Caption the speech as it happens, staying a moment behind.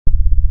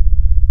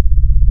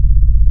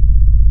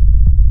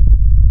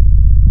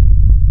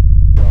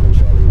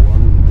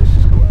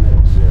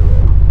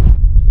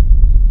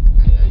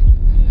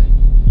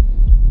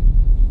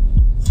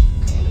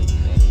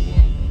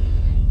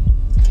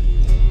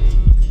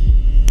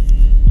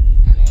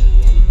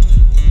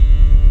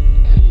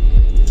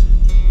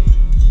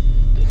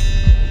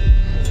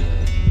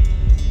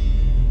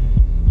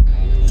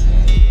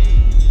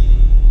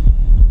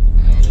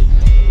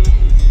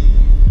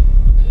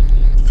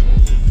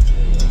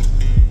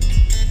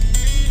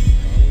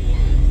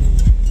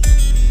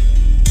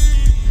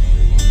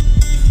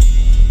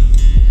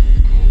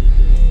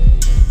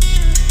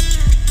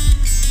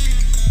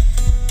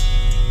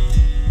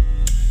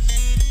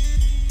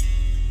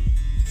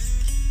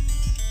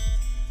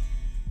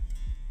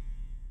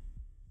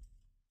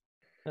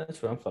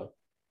That's what I'm fucking.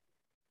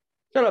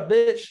 Shut up,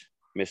 bitch.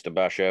 Mr.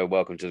 Basho,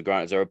 welcome to the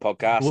Ground Zero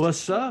podcast.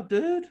 What's up,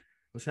 dude?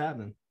 What's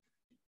happening?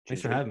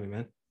 Thanks for having me,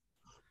 man.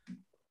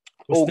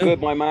 All good,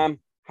 my man.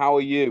 How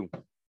are you?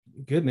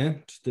 Good,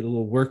 man. Just did a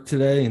little work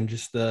today and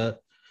just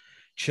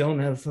chilling,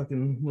 have a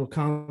fucking little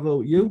convo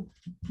with you.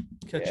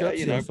 Catch up,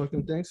 see how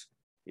fucking things.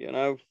 You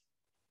know,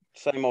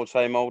 same old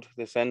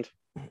this end.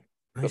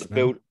 Nice, Got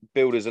the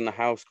builders in the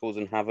house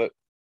causing havoc.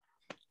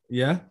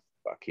 Yeah.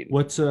 Fucking.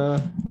 What's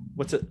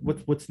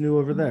new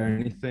over there?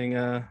 Anything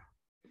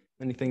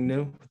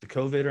new with the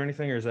COVID or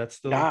anything, or is that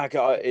still?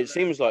 It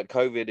seems like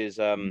COVID is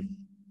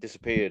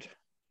disappeared.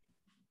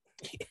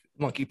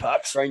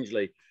 Monkeypox.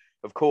 Strangely,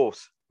 of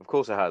course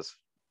it has,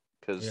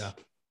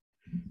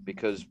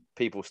 because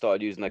people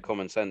started using their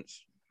common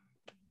sense.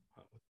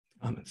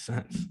 Common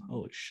sense.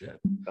 Holy shit!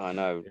 I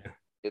know.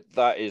 Yeah.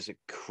 That is a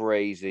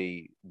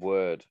crazy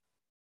word.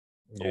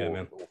 Yeah,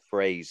 man. Or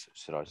phrase,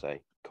 should I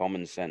say?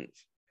 Common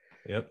sense.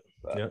 Yep.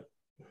 But, yep.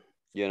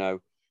 You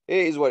know,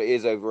 it is what it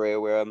is over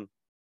here.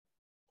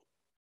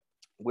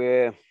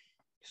 We're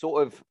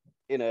sort of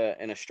in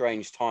a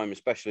strange time,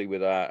 especially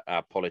with our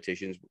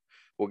politicians.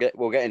 We'll get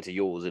into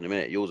yours in a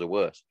minute. Yours are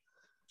worse.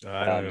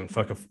 I don't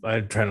even I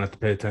try not to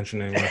pay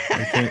attention anymore.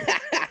 I can't.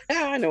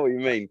 I know what you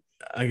mean.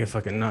 I get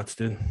fucking nuts,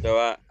 dude.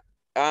 So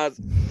as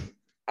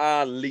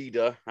our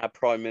leader, our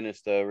prime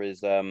minister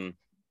is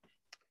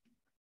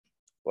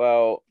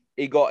well,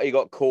 he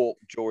got caught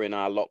during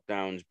our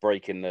lockdowns,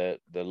 breaking the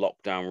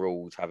lockdown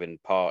rules, having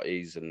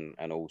parties and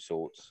all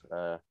sorts.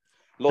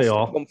 Lost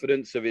the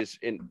confidence of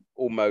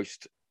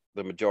almost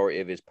the majority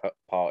of his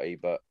party,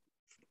 but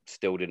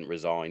still didn't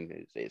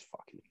resign. It's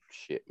fucking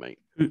shit, mate.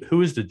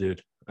 Who is the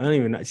dude? I don't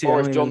even see.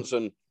 Boris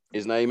Johnson,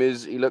 his name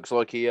is. He looks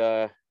like he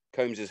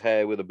combs his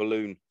hair with a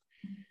balloon.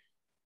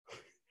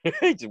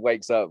 He just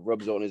wakes up,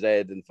 rubs it on his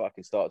head, and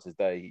fucking starts his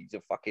day. He's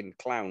a fucking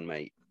clown,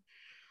 mate.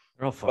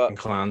 They're all fucking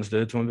clowns,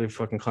 dude. It's one big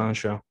fucking clown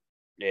show.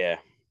 Yeah.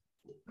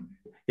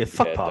 Yeah,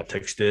 fuck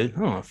politics, dude. I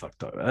don't want to fuck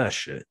talk about that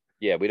shit.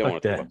 Yeah, we don't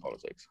want to talk about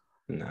politics.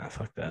 Nah,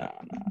 fuck that.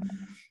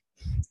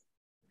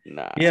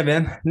 Nah. Yeah,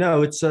 man.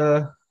 No, it's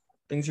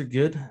things are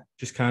good.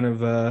 Just kind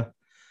of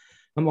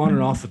I'm on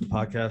and off with the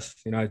podcast.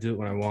 You know, I do it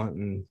when I want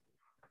and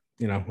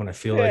when I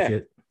feel like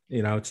it.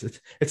 You know,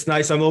 it's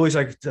nice. I'm always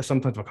like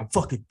sometimes like I'm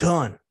fucking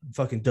done. I'm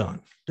fucking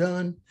done.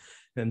 And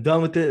I'm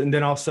done with it. And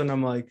then all of a sudden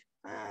I'm like,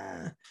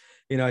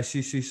 I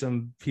see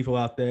some people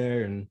out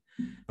there and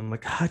I'm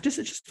like, it's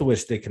just the way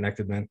to stay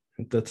connected, man.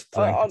 That's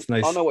the thing. It's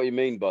nice. I know what you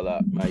mean by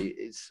that, mate.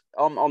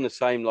 I'm the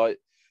same. Like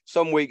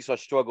some weeks I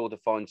struggle to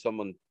find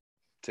someone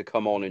to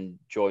come on and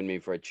join me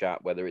for a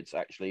chat, whether it's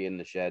actually in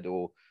the shed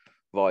or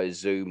via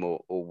Zoom or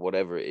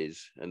whatever it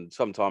is. And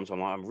sometimes I'm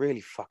like, I'm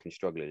really fucking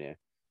struggling here.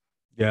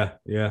 Yeah.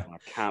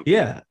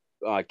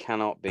 I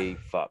cannot be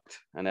fucked.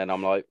 And then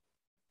I'm like,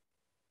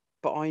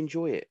 but I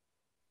enjoy it.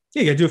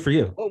 Yeah, you gotta do it for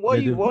you. Well,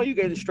 why are you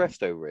getting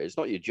stressed over it? It's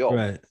not your job.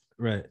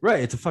 Right.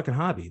 It's a fucking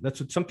hobby.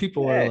 That's what some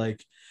people are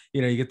like.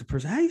 You get the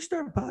person, how you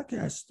start a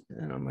podcast?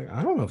 And I'm like,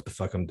 I don't know what the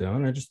fuck I'm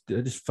doing. I just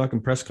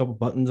fucking press a couple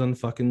buttons on the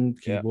fucking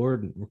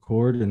keyboard and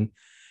record and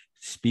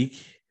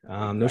speak.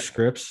 No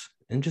scripts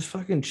and just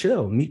fucking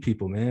chill, meet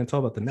people, man. It's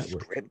all about the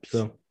network.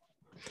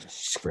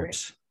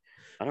 Scripts.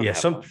 I went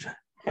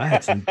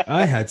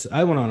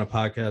on a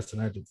podcast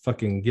and I had to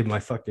fucking give my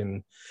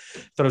fucking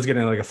thought I was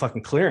getting like a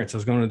fucking clearance. I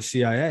was going to the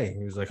CIA.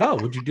 He was like, "Oh,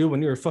 what'd you do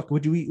when you were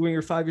what'd you eat when you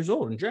were 5 years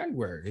old in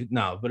January?"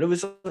 No, but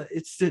it's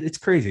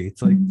crazy.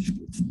 It's like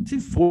it's too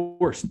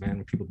forced, man,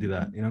 when people do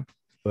that,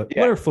 But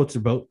whatever floats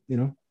their boat,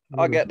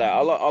 I get that.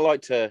 I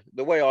like to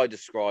the way I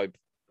describe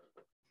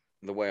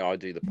the way I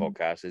do the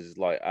podcast is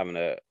like having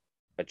a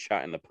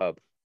chat in the pub.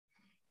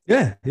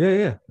 Yeah.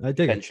 I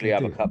dig Potentially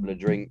have a couple of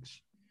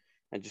drinks.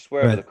 And just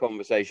wherever the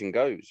conversation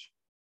goes.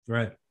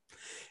 Right.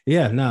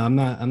 Yeah. No, I'm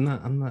not.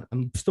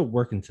 I'm still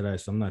working today,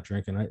 so I'm not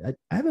drinking. I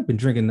haven't been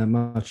drinking that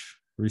much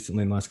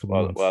recently in the last couple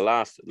of months. Well,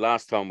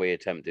 last time we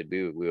attempted,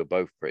 we were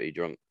both pretty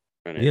drunk.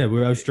 Yeah, I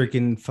was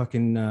drinking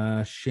fucking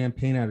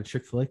champagne out of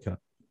Chick-fil-A cup.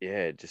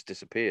 Yeah, it just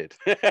disappeared.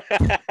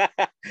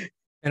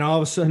 And all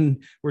of a sudden,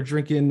 we're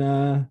drinking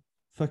we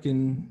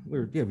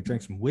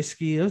drank some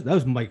whiskey. That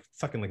was like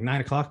fucking like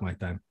 9 o'clock my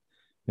time.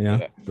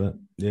 But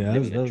that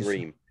was a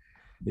dream.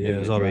 Yeah,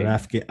 there's all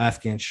that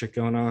Afghan shit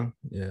going on.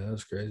 Yeah, that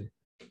was crazy.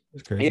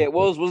 Yeah, it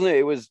was, wasn't it?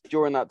 It was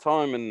during that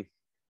time, and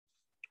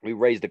we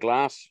raised a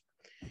glass,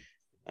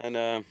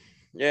 and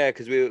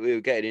because we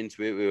were getting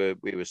into it.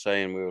 We were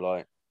saying we were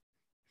like,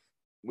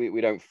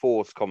 we don't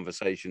force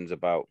conversations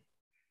about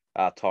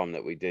our time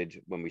that we did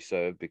when we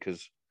served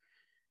because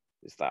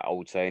it's that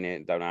old saying,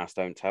 "It don't ask,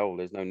 don't tell."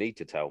 There's no need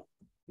to tell,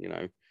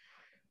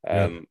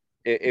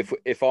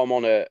 If I'm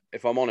on a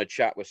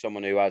chat with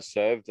someone who has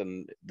served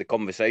and the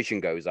conversation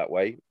goes that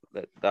way,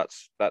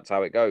 that's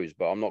how it goes.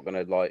 But I'm not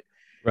gonna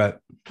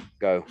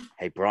go,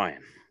 "Hey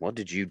Brian, what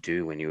did you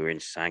do when you were in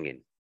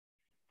Sangin?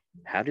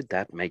 How did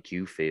that make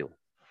you feel?"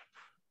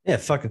 Yeah,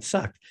 it fucking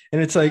sucked.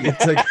 And it's like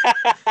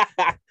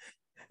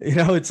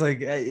it's like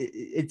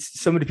it's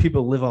so many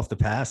people live off the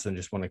past and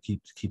just want to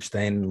keep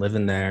staying and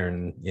living there,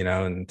 and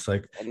and it's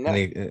like and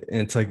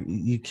it's like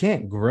you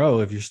can't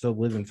grow if you're still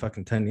living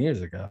fucking 10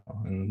 years ago,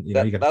 and you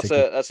got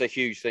to that's a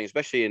huge thing,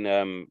 especially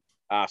in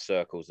our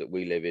circles that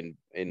we live in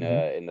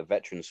the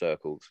veteran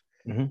circles.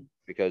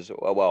 Because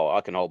well, I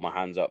can hold my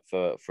hands up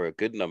for a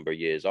good number of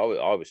years. I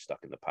was stuck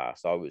in the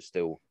past. I was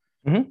still,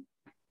 and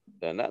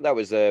that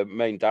was the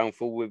main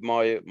downfall with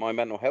my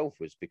mental health,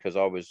 was because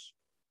I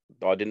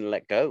didn't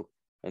let go.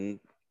 And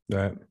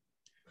right.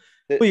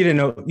 Well, you didn't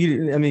know.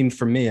 I mean,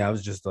 for me, I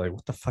was just like,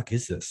 "What the fuck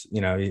is this?"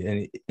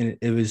 And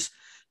it was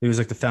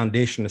like the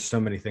foundation of so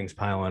many things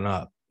piling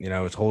up.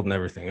 It's holding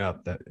everything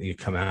up that you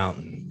come out,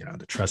 and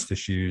the trust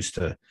issues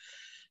to.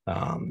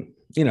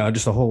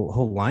 Just a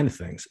whole line of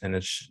things, and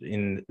that's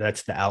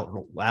the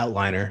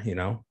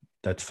outliner,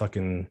 that's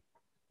fucking,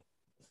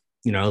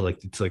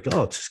 like it's like,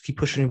 oh, just keep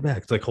pushing it back.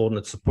 It's like holding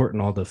it,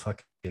 supporting all the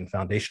fucking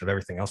foundation of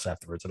everything else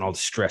afterwards, and all the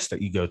stress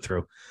that you go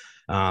through.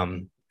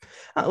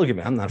 Look at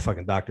me, I'm not a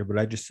fucking doctor,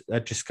 but that's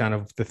just kind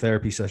of the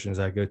therapy sessions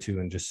I go to,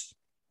 and just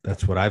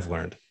that's what I've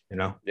learned.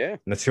 Yeah. And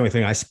that's the only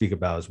thing I speak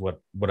about is what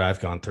I've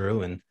gone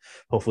through, and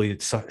hopefully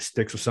it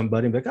sticks with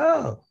somebody and be like,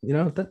 oh,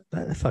 that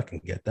I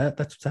fucking get that.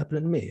 That's what's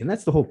happening to me. And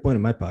that's the whole point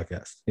of my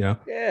podcast, Yeah,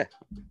 definitely.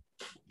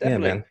 Yeah,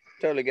 man.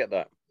 Totally get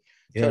that.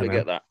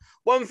 Get that.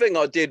 One thing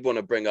I did want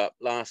to bring up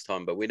last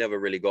time, but we never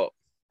really got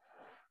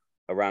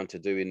around to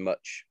doing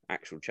much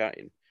actual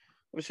chatting.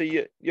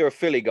 Obviously, you're a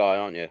Philly guy,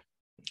 aren't you?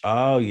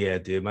 Oh yeah,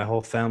 dude. My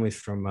whole family's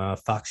from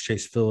Fox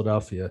Chase,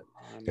 Philadelphia.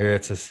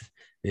 It's just.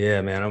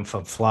 Yeah, man, I'm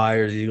from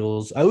Flyers,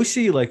 Eagles. I always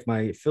see like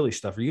my Philly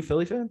stuff. Are you a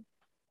Philly fan?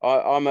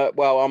 I'm a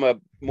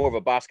more of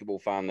a basketball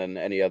fan than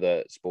any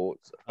other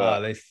sports.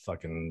 They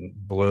fucking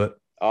blew it.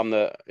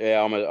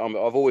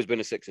 I've always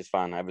been a Sixers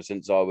fan ever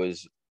since ever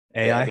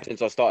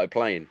since I started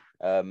playing.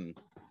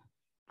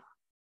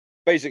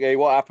 Basically,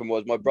 what happened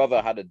was my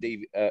brother had it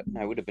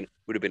would have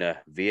been a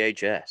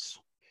VHS.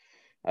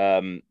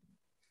 A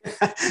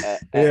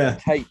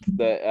tape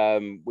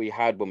that we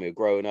had when we were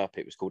growing up.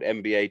 It was called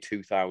NBA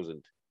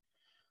 2000.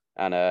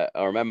 And I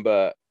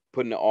remember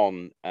putting it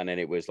on, and then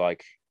it was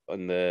like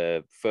on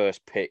the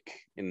first pick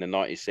in the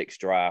 96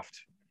 draft,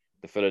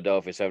 the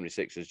Philadelphia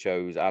 76ers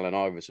chose Allen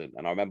Iverson.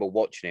 And I remember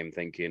watching him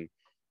thinking,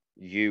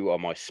 you are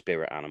my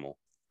spirit animal.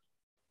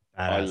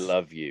 Badass. I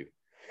love you.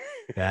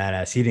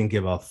 Badass. He didn't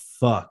give a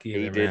fuck either,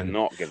 He did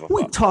not give a fuck.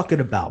 We're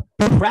talking about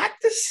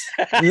practice?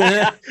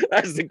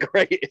 That's the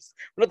greatest.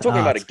 We're not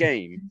talking about a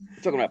game.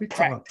 We're talking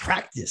about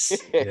practice.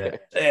 Yeah,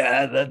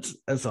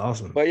 that's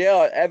awesome. But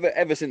yeah,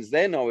 ever since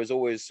then, I was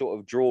always sort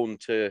of drawn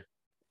to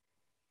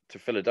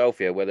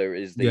Philadelphia, whether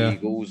it is the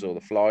Eagles or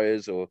the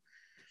Flyers, or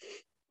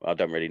I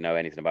don't really know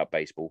anything about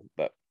baseball,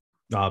 but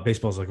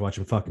baseball's like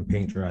watching fucking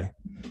paint dry.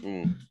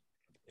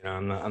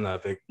 I'm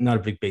not a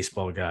big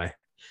baseball guy.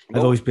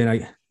 I've always been.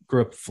 I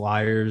grew up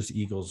Flyers,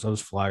 Eagles. I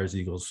was Flyers,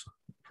 Eagles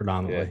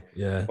predominantly.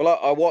 Yeah. Well,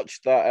 I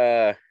watched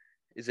that.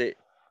 Is it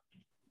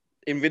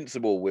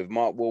Invincible with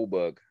Mark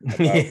Wahlberg?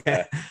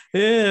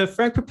 About,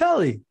 Frank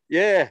Papelli.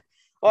 Yeah.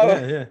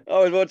 I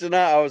was watching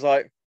that. I was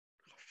like,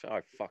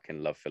 I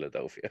fucking love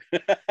Philadelphia.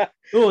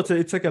 Oh,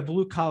 it's like a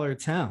blue collar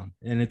town,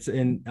 and it's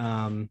in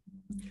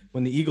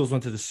when the Eagles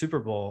went to the Super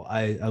Bowl.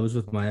 I was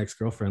with my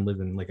ex-girlfriend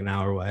living like an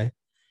hour away.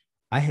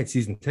 I had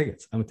season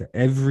tickets. I went to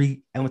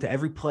every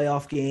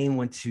playoff game.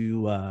 Went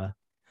to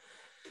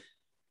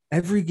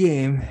every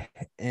game,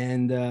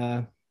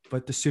 and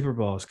but the Super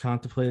Bowl, I was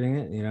contemplating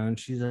it, and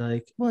she's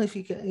like, "Well, if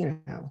you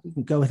can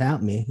go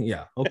without me."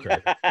 Yeah, okay.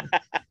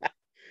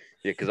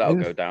 Yeah, because that'll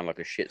go down like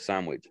a shit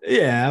sandwich.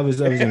 Yeah, I was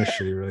in a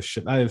shitty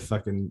relationship. I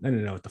didn't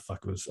know what the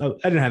fuck it was. I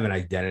didn't have an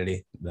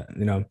identity.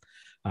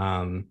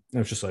 I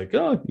was just like,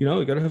 oh,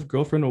 you gotta have a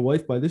girlfriend or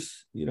wife by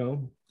this,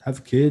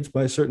 have kids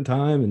by a certain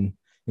time, and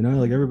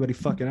like everybody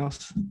fucking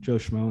else, Joe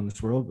Schmo in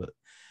this world, but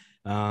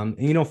and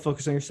you don't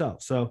focus on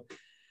yourself. So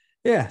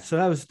yeah, so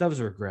that was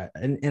a regret,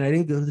 and I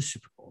didn't go to the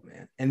Super Bowl,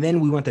 man. And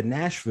then we went to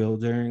Nashville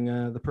during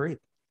the parade.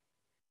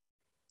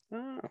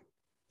 Oh,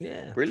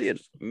 yeah,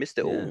 brilliant! Missed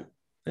it all.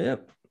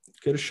 Yep.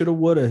 Coulda, shoulda,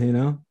 woulda,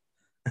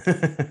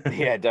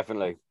 Yeah,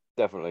 definitely.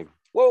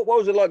 Well, what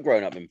was it like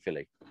growing up in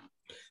Philly?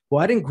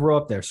 Well, I didn't grow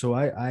up there, so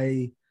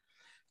I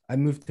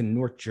moved to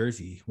North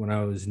Jersey when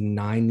I was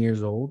 9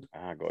 years old.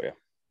 I got you.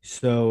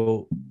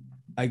 So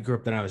I grew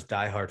up, then I was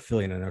diehard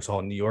Philly, and then there's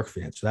all New York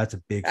fans, so that's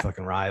a big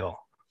fucking rival.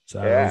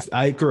 So yeah.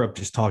 I grew up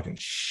just talking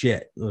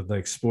shit with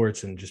like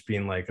sports and just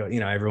being like,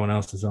 everyone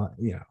else is on,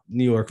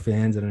 New York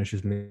fans, and it's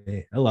just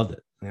me. I loved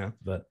it,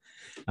 but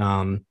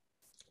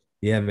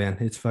yeah, man,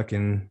 it's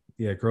fucking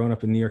growing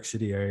up in New York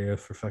City area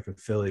for fucking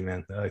Philly,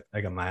 man.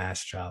 I got my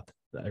ass chopped,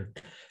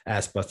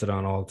 ass busted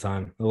on all the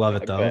time. I love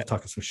it though. I love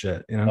talking some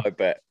shit, I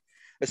bet,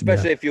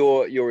 especially if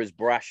you're as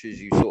brash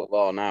as you sort of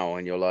are now,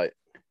 and you're like,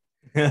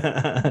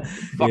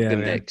 fuck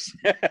them Knicks.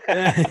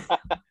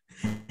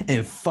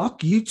 And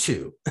fuck you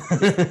too.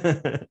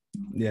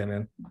 Yeah,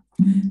 man.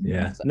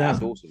 Yeah,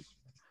 that's awesome.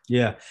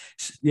 Yeah.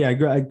 I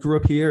grew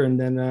up here, and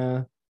then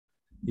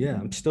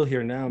I'm still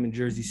here now. I'm in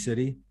Jersey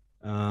City.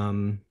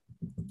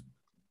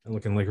 I'm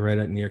looking like right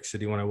at New York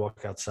City when I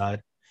walk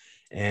outside.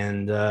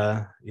 And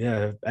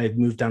yeah, I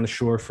moved down the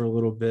shore for a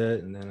little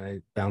bit, and then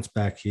I bounced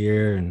back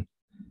here. And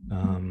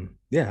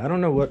yeah, I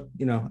don't know what,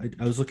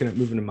 I was looking at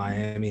moving to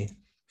Miami,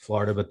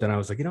 Florida, but then I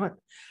was like, you know what?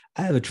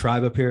 I have a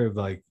tribe up here of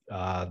like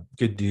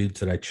good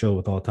dudes that I chill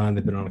with all the time.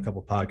 They've been on a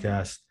couple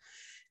podcasts,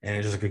 and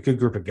it's just like a good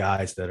group of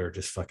guys that are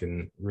just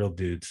fucking real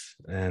dudes.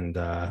 And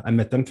I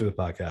met them through the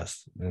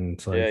podcast, and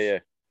it's like, yeah.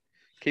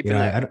 you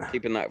know,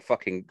 Keeping that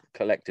fucking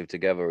collective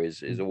together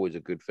is always a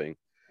good thing.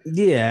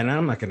 yeah, and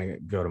I'm not gonna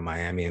go to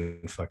Miami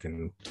and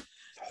fucking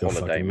go Holiday,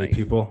 fucking meet mate.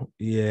 people.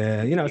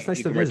 Yeah, it's nice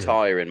You to can visit.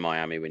 retire in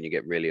Miami when you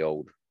get really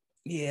old.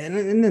 Yeah,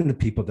 and then the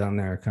people down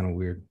there are kind of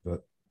weird,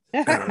 but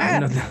I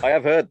don't know. I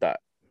have heard that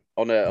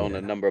on a Yeah.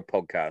 number of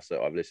podcasts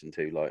that I've listened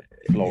to, like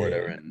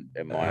Florida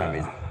and Miami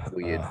is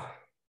weird.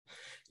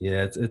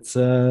 Yeah, it's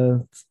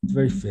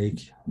very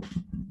fake.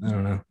 I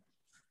don't know.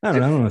 I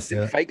don't want to say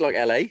that. Fake like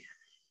LA.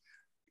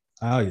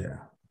 Oh yeah,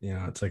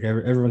 it's like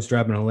everyone's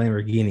driving a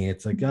Lamborghini.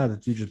 It's like, God, the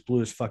dude just blew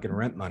his fucking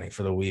rent money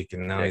for the week,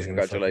 and now he's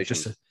gonna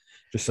congratulations.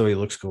 Just so he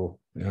looks cool.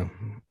 No,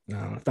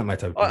 it's not my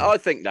type. I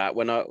think that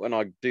when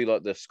I do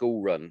like the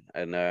school run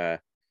and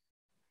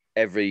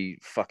every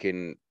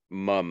fucking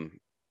mum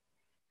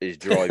is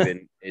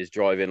driving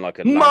like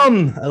a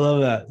mum. I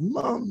love that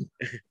mum.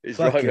 is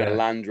driving a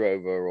Land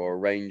Rover or a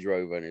Range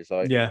Rover, and it's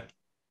like, yeah,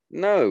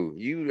 no,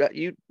 you're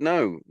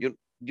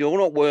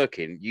not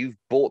working. You've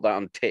bought that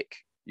on tick.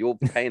 You're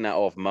paying that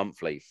off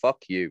monthly.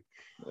 Fuck you.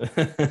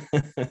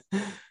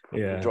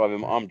 Yeah,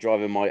 I'm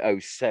driving my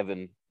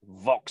 07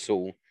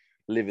 Vauxhall.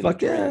 Living.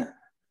 Fuck yeah.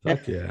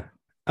 Fuck yeah.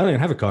 I don't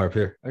even have a car up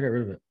here. I got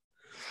rid of it.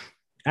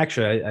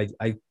 Actually,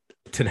 I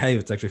today,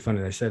 it's actually funny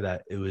that I said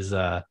that. It was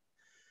I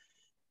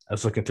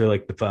was looking through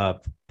like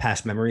the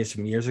past memories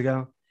from years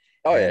ago.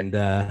 Oh yeah. And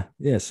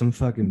yeah, some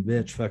fucking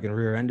bitch fucking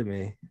rear-ended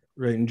me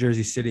right in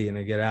Jersey City, and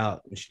I get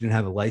out and she didn't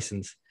have a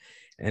license.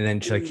 And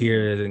then she's like,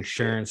 here's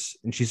insurance.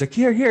 And she's like,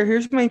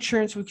 here's my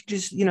insurance. We could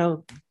just,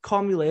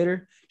 call me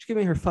later. She gave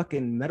me her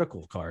fucking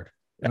medical card.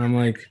 And I'm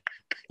like,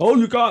 oh,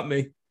 you got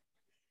me.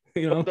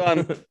 Well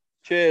done.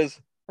 Cheers.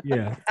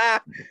 Yeah.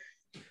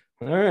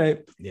 All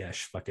right. Yeah,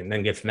 she fucking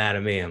then gets mad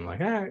at me. I'm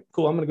like, all right,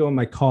 cool. I'm gonna go in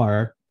my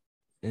car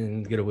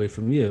and get away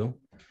from you.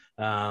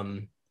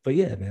 But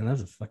yeah, man, that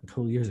was a fucking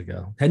cool years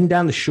ago. Heading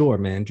down the shore,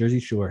 man,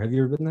 Jersey Shore. Have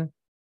you ever been there?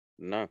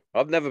 No,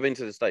 I've never been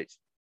to the States.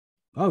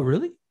 Oh,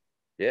 really?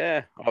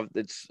 Yeah,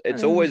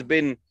 it's always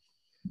been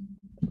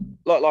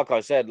like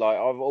I said, like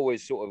I've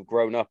always sort of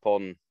grown up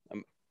on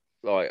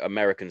like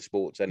American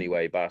sports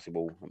anyway,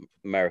 basketball,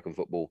 American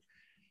football,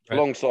 right,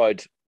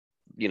 alongside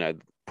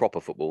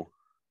proper football,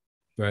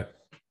 right,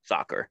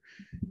 soccer,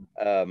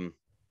 then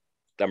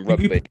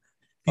rugby.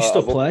 You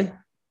still play?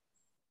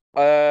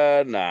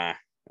 Nah,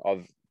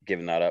 I've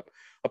given that up.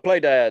 I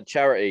played a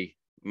charity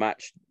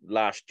match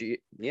last year.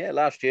 Yeah,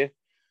 last year,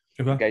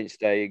 okay,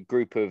 against a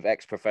group of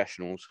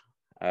ex-professionals.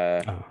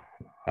 That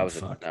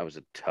was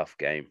a tough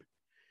game.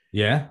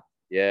 Yeah.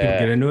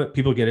 Yeah.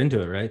 People get into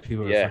it, right?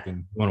 People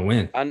fucking want to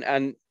win.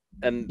 And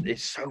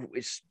it's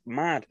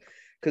mad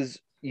because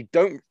you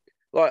don't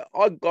like.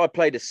 I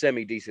played a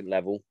semi-decent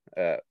level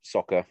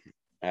soccer,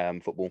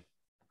 football.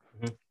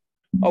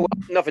 Mm-hmm. Oh,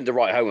 nothing to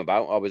write home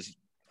about. I was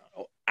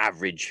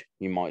average,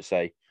 you might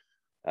say.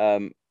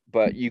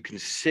 But you can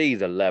see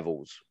the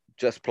levels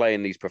just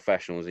playing these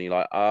professionals, and you're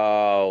like,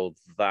 oh,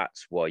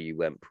 that's why you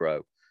went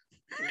pro.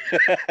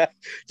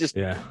 just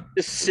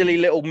silly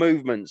little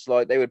movements,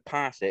 like they would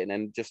pass it and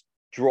then just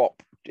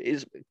drop.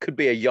 It could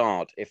be a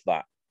yard, if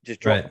that.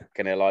 Just drop, right,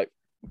 and they're like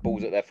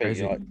balls at their feet,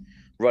 you're like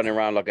running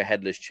around like a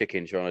headless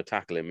chicken trying to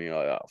tackle him. You're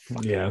like, oh,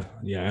 fuck yeah,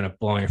 and I'm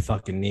blowing your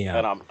fucking knee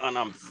out. And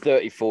I'm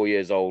 34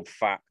 years old,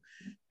 fat,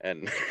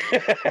 and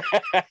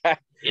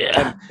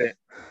yeah,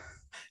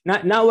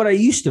 not what I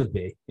used to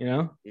be,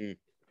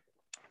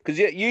 Because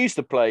you used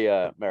to play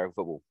American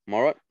football, am I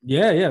right?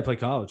 Yeah, I played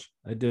college.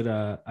 I did.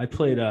 I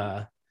played.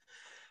 I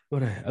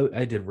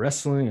did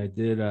wrestling. I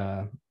did.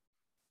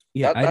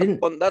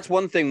 That's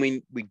one thing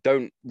we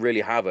don't really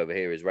have over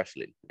here is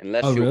wrestling,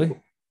 unless you're really?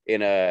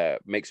 In a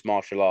mixed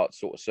martial arts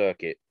sort of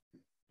circuit.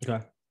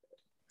 Okay.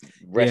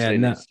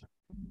 Wrestling is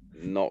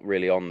not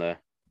really on the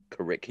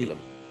curriculum.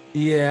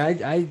 Yeah,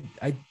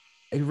 I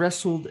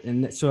wrestled,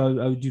 and so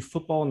I would do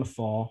football in the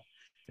fall,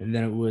 and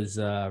then it was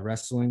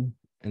wrestling.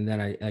 And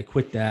then I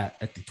quit that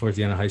towards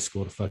the end of high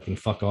school to fucking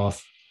fuck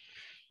off.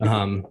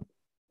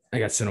 I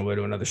got sent away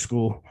to another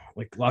school,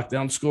 like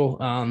lockdown school.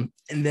 And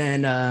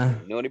then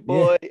naughty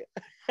boy.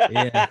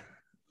 Yeah.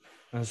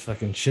 I was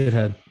fucking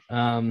shithead.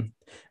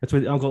 That's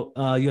what Uncle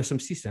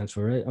USMC stands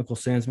for, right? Uncle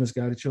Sam's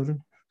Misguided Children.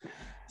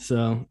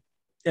 So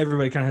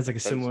everybody kind of has like a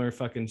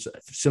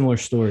similar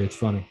story. It's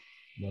funny.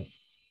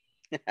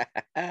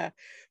 But...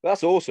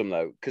 That's awesome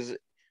though, because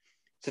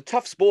it's a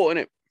tough sport,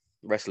 isn't it?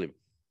 Wrestling.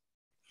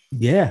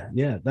 Yeah.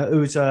 That it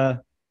was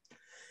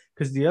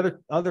because the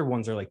other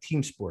ones are like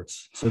team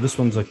sports. So this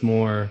one's like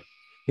more,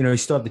 you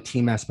still have the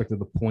team aspect of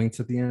the points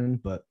at the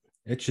end, but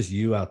it's just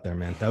you out there,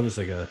 man. That was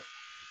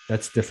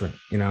that's different,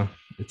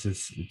 It's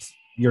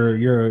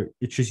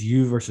just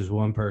you versus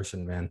one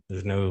person, man.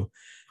 There's no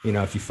you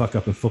know, if you fuck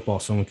up in football,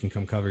 someone can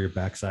come cover your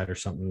backside or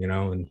something, you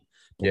know, and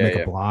Yeah, make a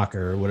yeah. block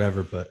or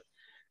whatever. But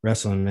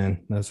wrestling,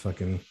 man, that's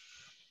fucking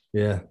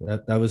yeah.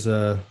 That was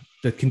the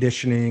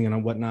conditioning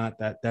and whatnot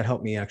that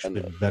helped me actually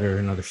And be better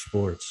in other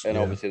sports. and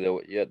Yeah, obviously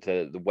you had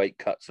the weight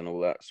cuts and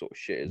all that sort of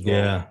shit as well.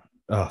 yeah.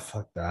 Oh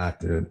fuck that,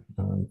 dude.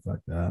 Fuck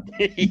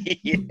that.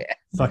 Yeah.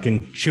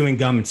 Fucking chewing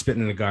gum and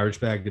spitting in a garbage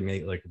bag to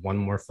make like one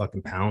more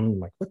fucking pound. I'm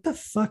like, what the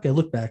fuck? I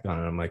look back on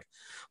it. I'm like,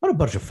 what a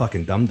bunch of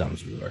fucking dum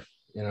dums we were.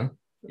 You know?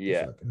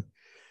 Yeah,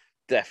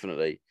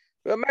 definitely.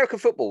 American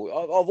football,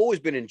 I've always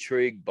been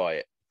intrigued by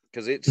it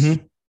because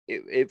Mhm.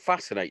 it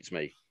fascinates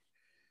me.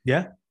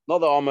 Yeah. Not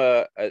that I'm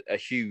a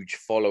huge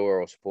follower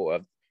or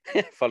supporter.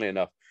 Funny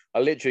enough, I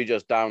literally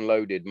just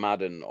downloaded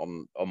Madden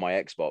on my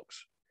Xbox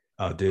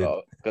Oh, dude.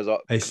 because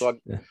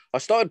Yeah. I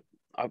started.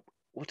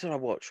 What did I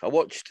watch? I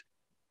watched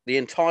the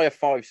entire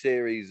 5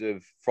 series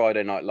of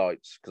Friday Night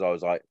Lights because I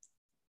was like,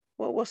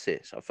 "Well, what's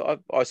this?"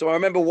 So I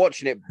remember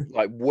watching it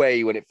like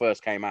way when it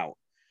first came out,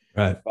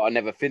 Right. but I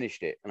never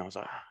finished it, and I was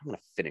like, "I'm gonna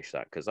finish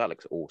that because that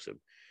looks awesome."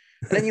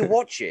 And then you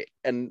watch it,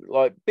 and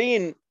like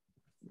being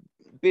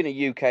a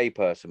UK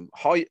person,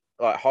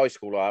 high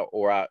school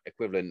or our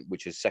equivalent,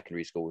 which is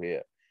secondary school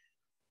here,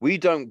 we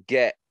don't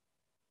get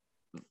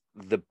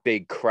the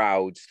big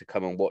crowds to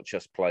come and watch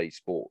us play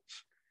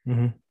sports.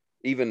 Mhm.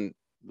 Even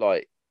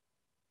like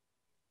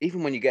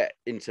even when you get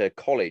into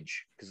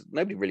college, because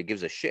nobody really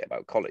gives a shit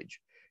about college.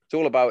 It's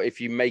all about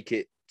if you make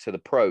it to the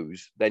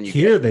pros, then you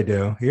Here get. they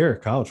do. Here,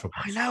 college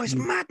football. I know it's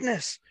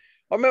madness.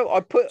 I remember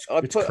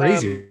It's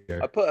crazy.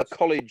 I put a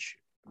college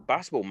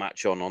basketball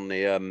match on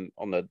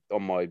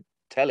my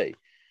telly.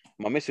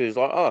 My missus was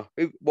like, "Oh,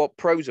 what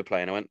pros are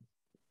playing?" I went,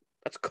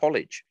 "That's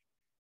college."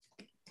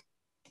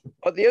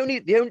 But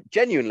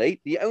genuinely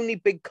the only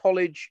big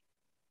college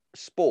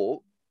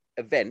sport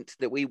event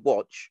that we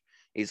watch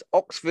is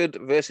Oxford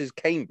versus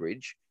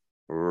Cambridge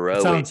That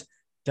rowing. sounds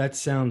that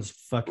sounds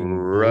fucking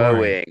boring.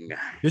 Rowing.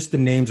 Just the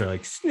names are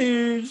like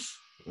snooze.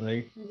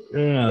 Like,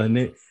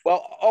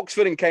 Well,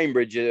 Oxford and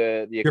Cambridge,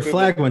 the your equivalent.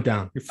 flag went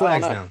down. Your Oh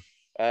flag's no, down.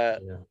 uh,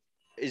 Yeah.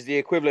 is the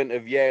equivalent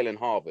of Yale and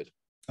Harvard.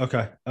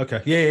 Okay.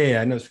 Okay.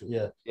 Yeah. I know.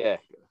 Yeah. Yeah.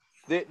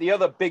 The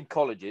other big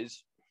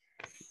colleges,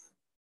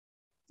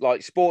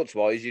 like sports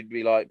wise, you'd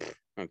be like,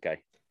 okay.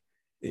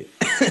 Yeah.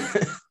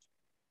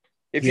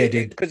 If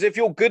Dude. because if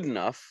you're good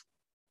enough,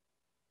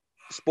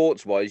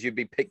 sports wise, you'd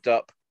be picked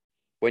up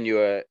when you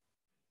were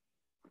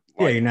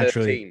Yeah, like you're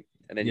naturally. 13,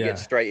 and then you get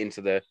Yeah. straight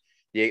into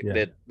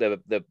Yeah.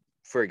 the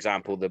for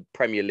example, the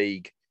Premier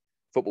League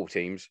football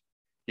teams.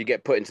 You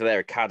get put into their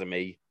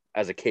academy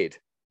as a kid,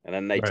 and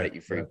then they take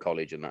you through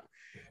college and that.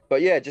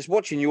 But yeah, just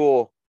watching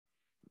your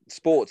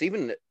sports,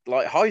 even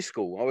like high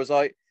school, I was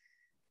like,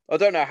 I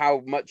don't know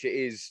how much it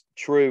is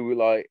true,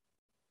 like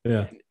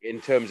Yeah.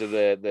 in terms of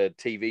the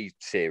TV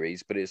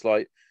series, but it's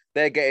like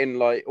they're getting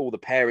like all the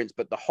parents,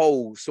 but the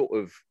whole sort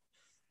of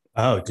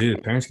Oh,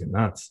 dude, parents get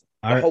nuts.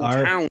 the whole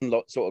Our town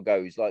lot sort of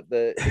goes like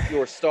if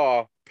you're a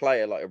star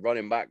player, like a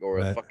running back or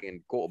a right.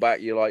 fucking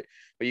quarterback, you're like,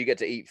 but you get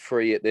to eat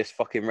free at this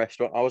fucking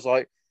restaurant. I was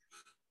like,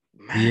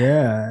 man,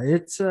 Yeah,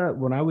 it's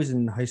when I was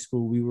in high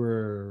school, we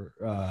were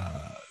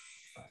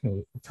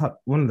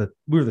top one of the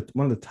we were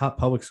one of the top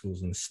public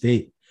schools in the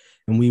state,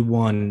 and we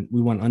won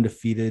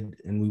undefeated,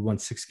 and we won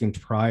 6 games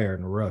prior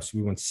in a row. So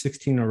we won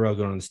 16 in a row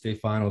going to the state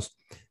finals,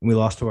 and we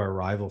lost to our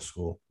rival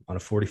school on a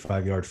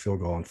 45-yard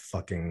field goal in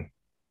fucking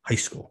high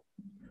school.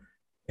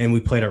 And we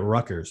played at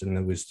Rutgers, and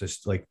it was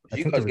just like I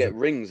you think guys there was get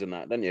rings and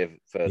that, don't you?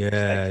 For yeah, state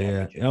yeah.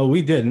 championship. No,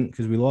 we didn't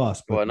because we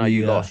lost. But Well, no,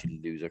 you lost, you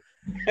loser.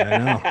 I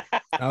know.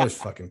 I was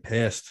fucking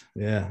pissed.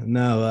 Yeah.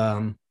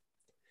 No.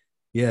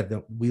 Yeah.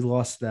 We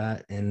lost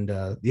that, and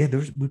yeah,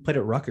 we played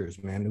at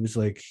Rutgers, man. It was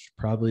like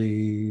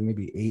probably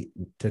maybe 8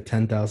 to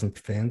 10,000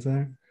 fans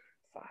there.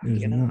 Fuck, It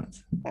was you know,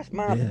 nuts. that's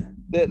mad.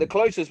 Yeah. The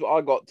closest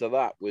I got to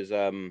that was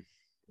in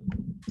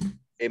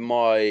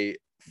my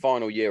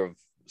final year of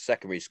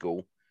secondary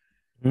school,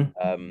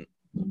 Hmm?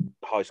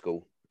 high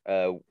school.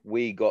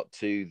 We got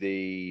to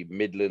the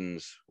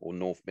Midlands or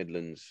North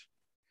Midlands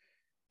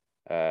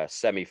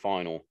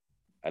semi-final,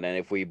 and then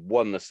if we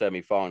won the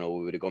semi-final,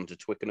 we would have gone to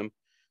Twickenham,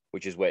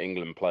 which is where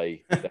England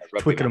play their rugby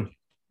Twickenham. match.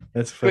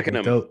 That's fucking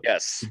Twickenham, dope.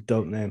 yes,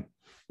 Dope name.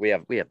 we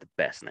have the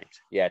best names.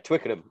 Yeah,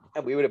 Twickenham,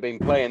 and we would have been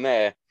playing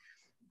there,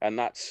 and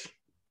that's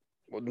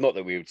well, not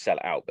that we would sell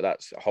it out, but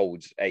that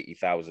holds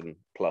 80,000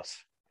 plus,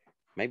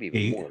 maybe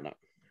even more than that.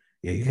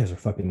 Yeah, you guys are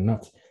fucking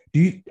nuts.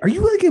 Are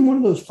you like in one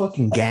of those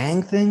fucking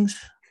gang things?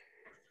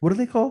 What are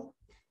they called?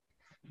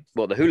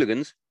 What, the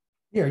hooligans?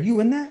 Yeah, are you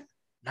in that?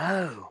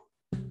 No.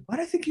 Why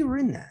do I think you were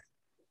in that?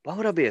 Why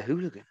would I be a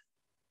hooligan?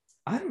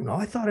 I don't know.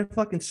 I thought I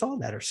fucking saw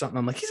that or something.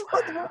 I'm like,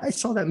 I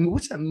saw that.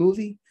 What's that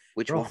movie?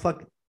 Which one?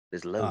 Fucking,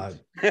 there's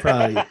loads.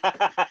 Probably.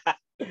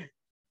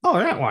 Oh,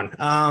 that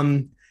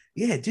one.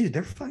 Yeah, dude,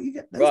 they're fucking.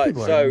 Right.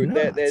 So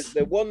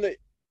the one that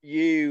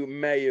you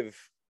may have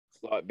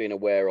like been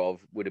aware of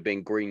would have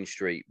been Green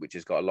Street, which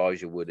has got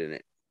Elijah Wood in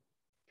it.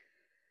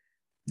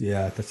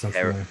 Yeah, that's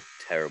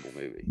terrible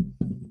movie.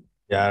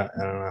 Yeah,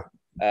 I don't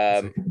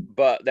know.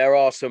 But there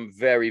are some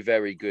very,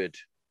 very good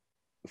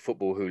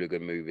football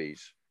hooligan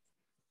movies,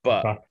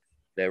 but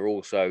there are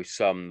also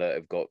some that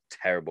have got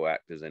terrible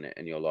actors in it,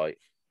 and you're like,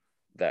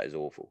 that is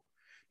awful.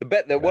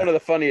 One of the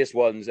funniest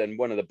ones and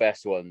one of the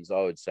best ones,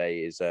 I would say,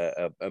 is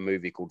a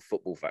movie called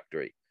Football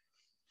Factory.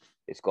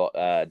 It's got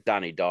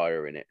Danny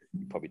Dyer in it.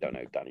 You probably don't know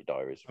who Danny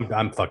Dyer is.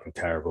 I'm fucking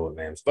terrible at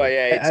names. But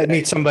yeah, I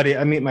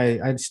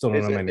still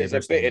don't know my neighbors.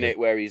 There's a bit in it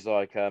where he's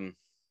like,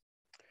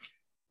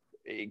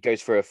 it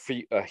goes for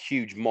a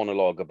huge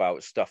monologue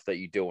about stuff that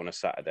you do on a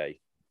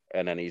Saturday.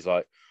 And then he's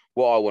like,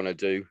 what I want to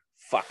do,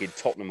 fucking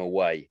Tottenham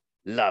away.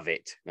 Love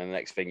it. And the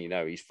next thing you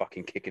know, he's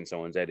fucking kicking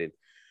someone's head in.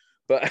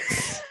 But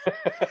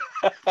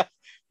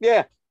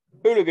yeah,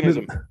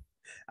 hooliganism.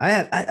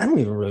 I don't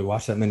even really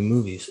watch that many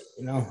movies.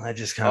 You know, I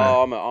just kind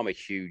of. I'm a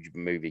huge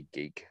movie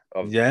geek.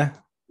 Yeah.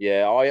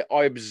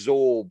 I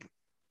absorb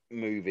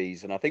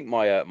movies, and I think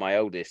my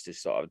eldest is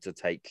started to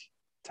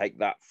take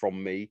that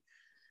from me.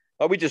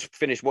 Like, we just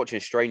finished watching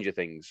Stranger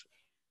Things,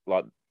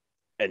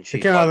 and she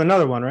came out with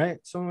another one, right?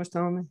 Someone was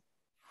telling me.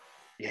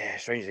 Yeah,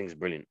 Stranger Things is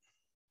brilliant.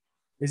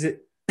 Is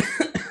it?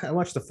 I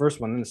watched the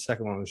first one, and the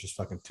second one was just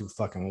fucking too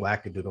fucking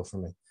wackadoodle for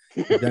me.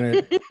 But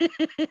then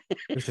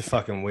it's just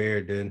fucking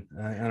weird, dude.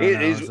 I don't know.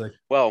 Is, like,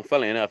 well,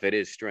 funnily enough, it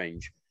is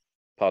strange.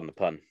 Pardon the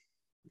pun.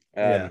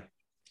 Yeah.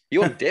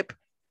 You on dip?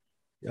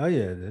 Oh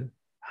yeah, dude.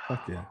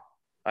 Fuck yeah.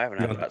 I haven't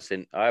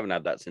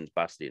had that since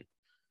Bastion.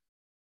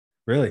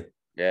 Really?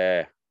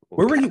 Yeah.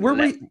 Where were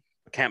you?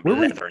 Camp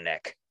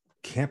Leatherneck.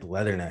 Camp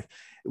Leatherneck.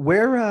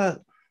 Where?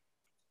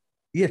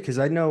 Yeah, because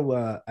I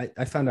know.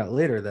 I found out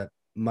later that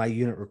my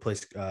unit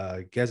replaced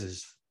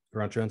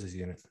Grant Jones's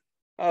unit.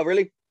 Oh,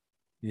 really?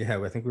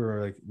 Yeah, I think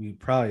we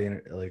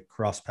probably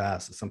crossed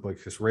paths at some point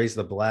because Ray's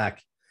the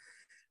Black,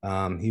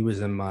 he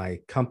was in my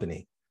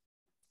company.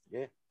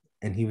 Yeah.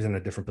 And he was in a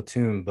different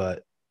platoon,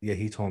 but yeah,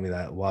 he told me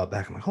that a while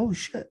back. I'm like, holy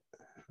shit,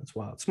 that's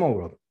wild. Small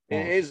world.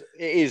 It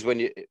is when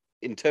you,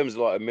 in terms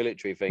of like a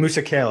military thing.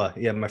 Musa Kala.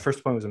 Yeah, my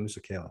first point was in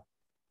Musa Kala.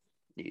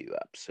 You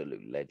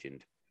absolute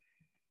legend.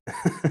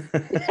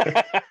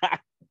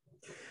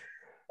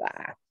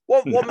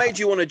 What made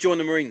you want to join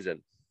the Marines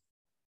then?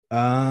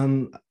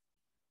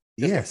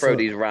 Throw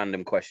these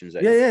random questions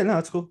at you. Yeah, no,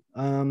 it's cool.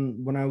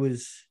 When I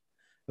was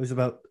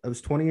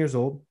 20 years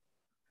old,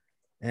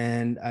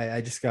 and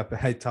I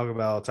talk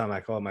about all the time.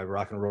 I call it my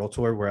rock and roll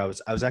tour, where I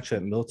was actually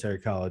at military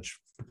college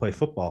to play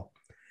football,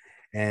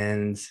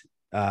 and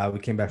we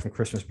came back from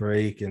Christmas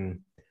break,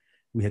 and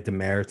we hit the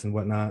merits and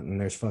whatnot, and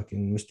there's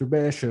fucking Mr.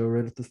 Basho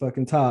right at the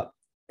fucking top,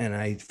 and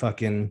I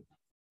fucking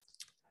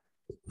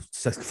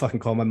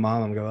call my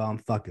mom and go, oh, I'm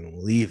fucking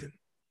leaving,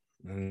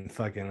 and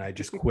fucking I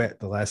just quit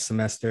the last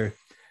semester.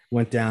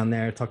 Went down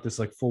there, talked to this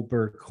like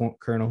Fulberg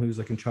colonel who's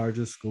like in charge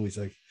of the school. He's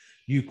like,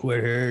 you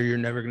quit here, you're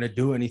never gonna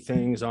do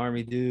anything as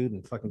Army dude.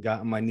 And fucking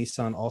got in my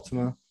Nissan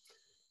Altima,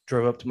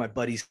 drove up to my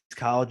buddy's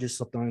college,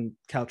 slept on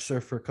couch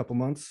surf for a couple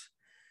months,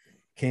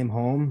 came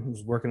home,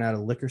 was working at a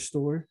liquor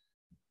store,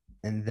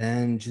 and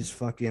then just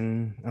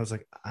fucking I was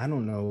like, I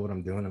don't know what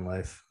I'm doing in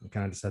life. I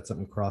kind of just had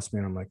something cross me,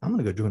 and I'm like, I'm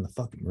gonna go join the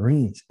fucking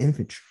Marines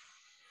infantry.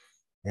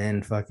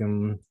 And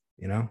fucking,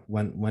 you know,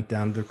 went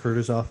down to the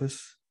recruiter's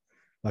office.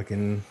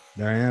 Fucking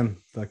there I am.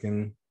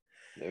 Fucking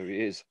there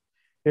he is.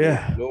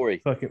 Yeah.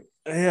 Glory.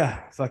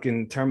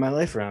 Fucking turn my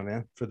life around,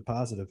 man, for the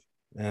positive.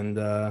 And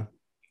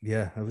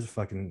yeah, I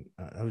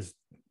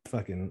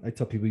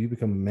tell people you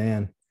become a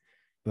man,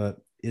 but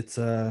it's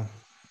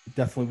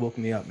definitely woke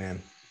me up,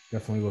 man.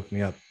 Definitely woke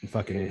me up and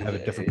fucking have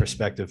a different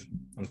perspective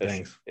on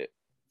things.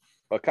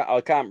 We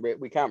can't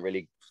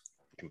really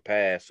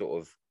compare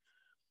sort of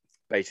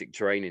basic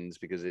trainings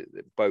because it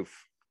both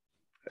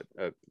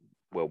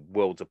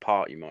worlds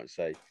apart, you might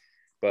say.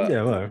 But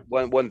yeah,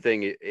 one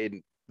thing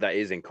that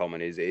is in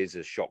common is it is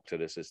a shock to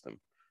the system.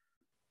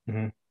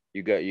 Mm-hmm.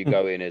 You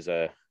go in as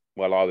I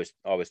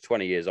was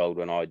 20 years old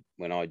when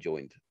I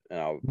joined, and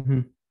I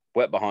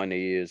wet behind the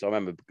ears. I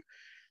remember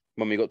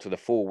when we got to the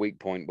 4-week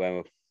point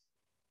where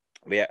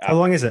how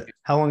long is it?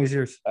 How long is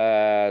yours?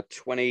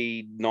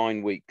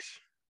 29 weeks.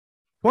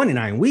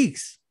 29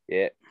 weeks.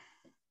 Yeah.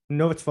 You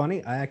know what's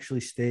funny? I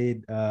actually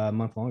stayed a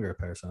month longer at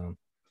Parris Island.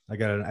 I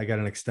got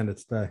an extended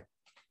stay.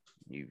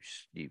 You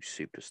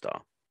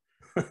superstar.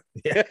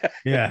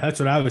 yeah, that's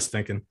what I was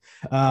thinking.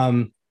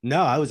 No,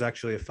 I was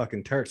actually a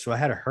fucking turd. So I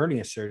had a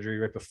hernia surgery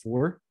right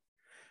before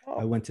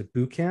I went to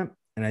boot camp,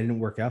 and I didn't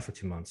work out for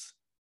 2 months.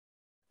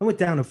 I went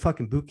down to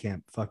fucking boot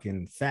camp,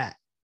 fucking fat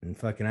and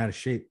fucking out of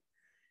shape,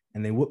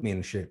 and they whooped me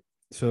into shape.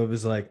 So it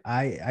was like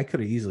I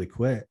could have easily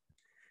quit,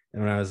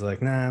 and when I was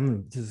like, nah,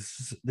 I'm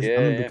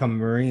gonna become a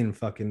Marine and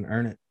fucking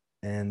earn it,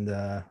 and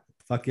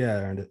fuck yeah,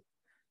 I earned it.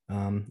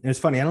 And it's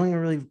funny. I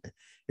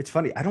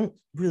don't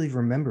really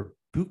remember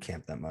boot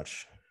camp that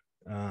much.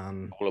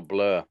 All a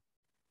blur.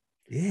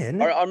 Yeah.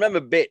 I remember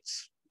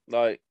bits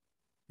like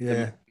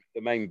the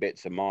main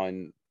bits of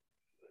mine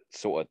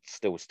sort of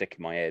still stick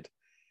in my head.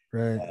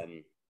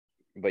 Right.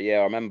 But yeah,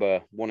 I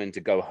remember wanting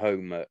to go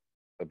home at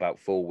about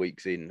 4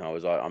 weeks in. I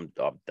was like, I'm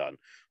done.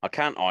 I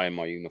can't iron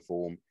my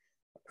uniform.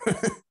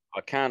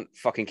 I can't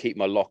fucking keep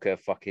my locker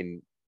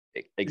fucking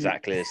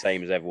exactly the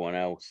same as everyone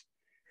else.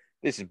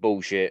 this is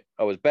bullshit.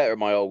 I was better at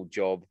my old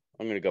job.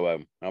 I'm going to go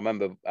home. I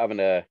remember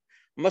I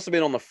must have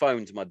been on the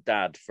phone to my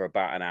dad for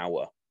about an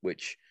hour,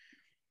 which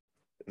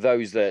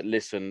those that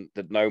listen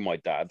that know my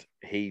dad,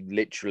 he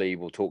literally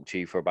will talk to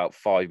you for about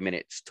 5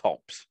 minutes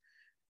tops.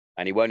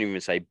 And he won't even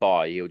say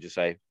bye. He'll just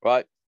say,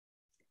 right.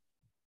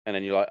 And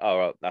then you're like, oh,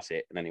 right, that's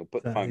it. And then he'll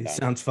put the phone down.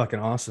 Sounds fucking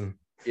awesome.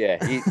 Yeah.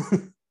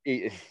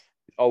 He's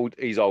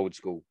old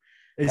school.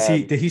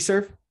 Did he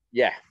serve?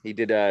 Yeah. He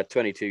did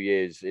 22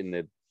 years in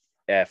the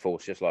Air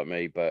Force, just like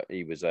me, but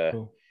he was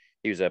a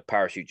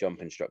parachute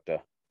jump instructor.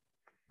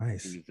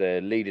 Nice. He was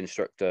the lead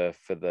instructor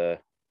for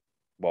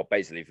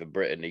basically for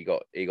Britain. He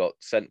got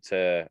sent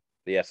to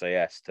the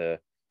SAS to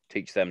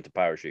teach them to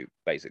parachute,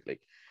 basically.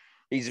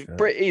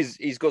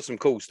 He's got some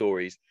cool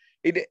stories.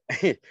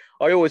 I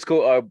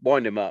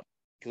wind him up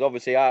because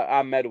obviously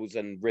our medals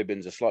and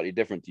ribbons are slightly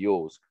different to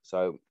yours.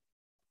 So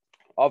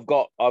I've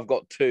got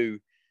two,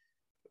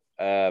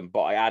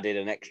 but I added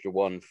an extra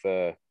one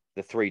for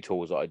the 3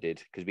 tours that I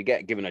did because we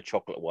get given a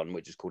chocolate one,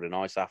 which is called an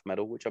ISAF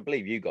medal, which I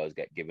believe you guys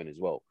get given as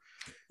well.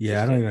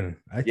 Yeah,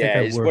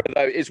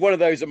 It's one of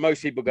those that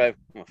most people go,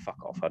 oh,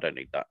 fuck off, I don't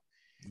need that.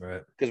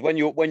 Right. Because when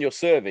you're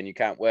serving, you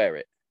can't wear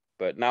it.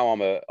 But now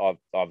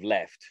I've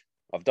left.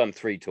 I've done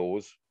 3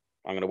 tours.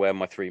 I'm going to wear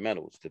my 3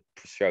 medals to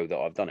show that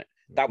I've done it.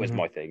 That was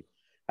my thing,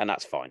 and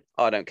that's fine.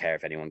 I don't care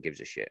if anyone gives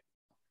a shit.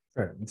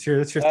 Right, that's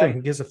your thing.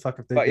 Who gives a fuck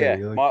if they? But do? yeah,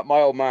 Like... my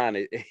old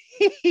man.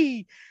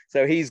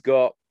 So he's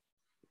got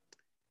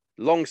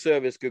long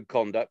service good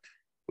conduct,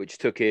 which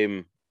took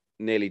him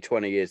nearly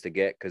 20 years to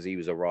get because he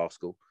was a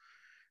rascal.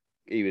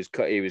 He was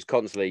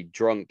constantly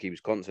drunk. He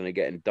was constantly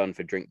getting done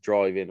for drink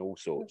driving, all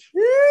sorts.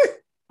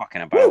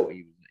 Fucking about.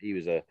 He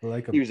was a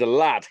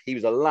lad. He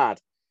was a lad.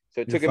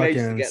 So it took him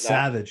ages to get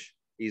savage.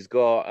 That. He's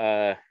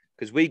got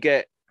because we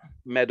get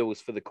medals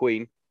for the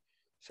Queen.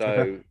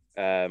 So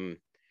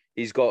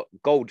he's got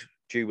gold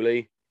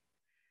jubilee.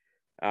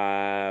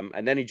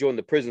 And then he joined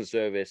the prison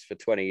service for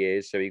 20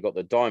 years. So he got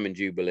the diamond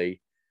jubilee,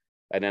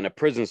 and then a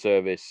prison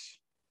service.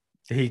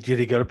 Did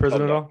he go to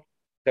prison at all?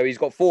 So he's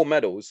got 4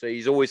 medals. So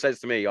he's always says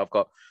to me, I've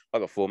got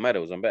 4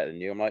 medals. I'm better than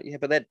you. I'm like, yeah,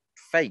 but they're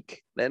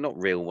fake. They're not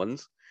real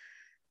ones.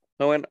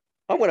 I went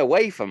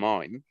away for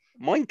mine.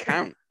 Mine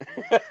count.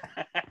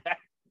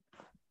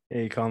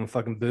 Yeah, you call him a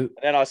fucking boot.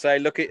 And then I say,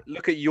 look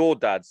at your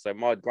dad's. So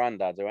my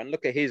granddad's. I went,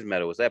 look at his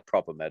medals. They're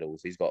proper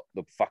medals. He's got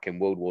the fucking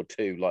World War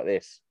II like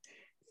this,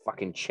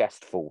 fucking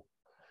chest full.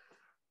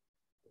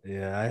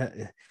 Yeah,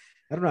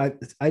 I don't know.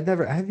 I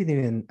haven't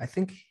even. I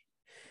think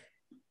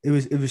it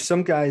was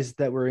some guys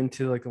that were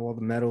into like all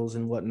the medals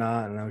and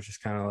whatnot, and I was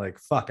just kind of like,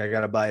 fuck, I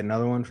gotta buy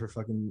another one for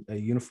fucking a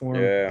uniform.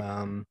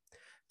 Yeah.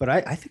 But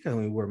I think I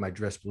only wore my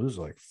dress blues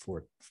like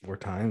four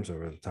times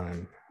over the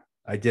time.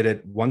 I did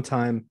it one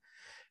time.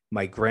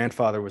 My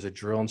grandfather was a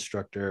drill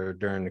instructor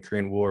during the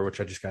Korean War,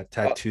 which I just got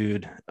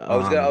tattooed. I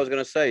was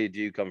gonna say, do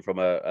you come from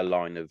a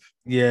line of?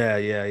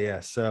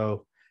 Yeah.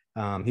 So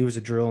he was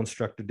a drill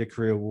instructor, did the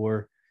Korean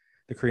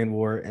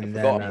War, and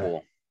then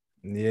War.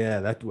 Yeah,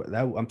 that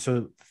I'm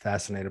so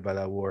fascinated by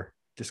that war,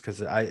 just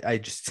because I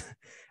just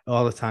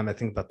all the time I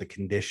think about the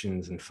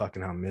conditions and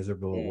fucking how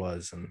miserable it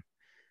was,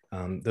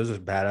 and those are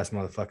badass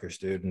motherfuckers,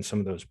 dude. And some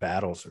of those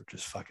battles are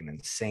just fucking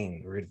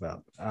insane to read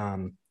about.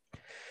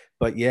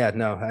 But yeah,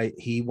 no,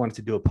 he wanted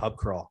to do a pub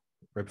crawl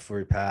right before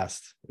he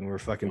passed, and we were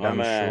fucking down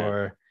the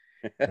shore,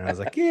 and I was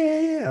like,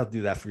 yeah, I'll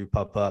do that for you,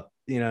 pup.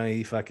 You know,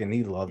 he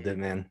loved it,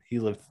 man. He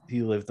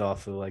lived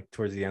off of like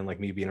towards the end, like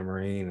me being a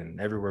Marine,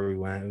 and everywhere we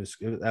went,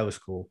 that was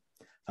cool.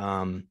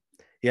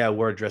 Yeah, I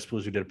wore a dress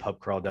blues. We did a pub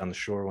crawl down the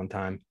shore one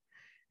time,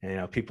 and you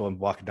know, people are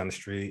walking down the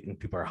street and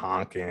people are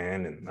honking,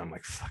 and I'm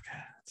like, fuck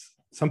it.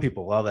 Some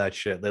people love that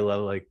shit. They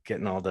love like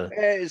getting all the.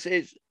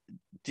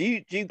 Do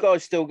you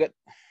guys still get?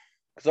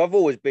 Because I've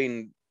always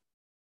been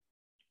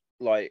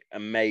like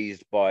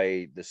amazed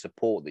by the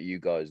support that you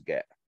guys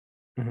get,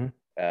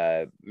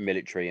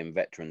 military and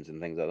veterans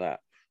and things like that.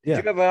 Yeah.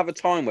 Did you ever have a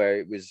time where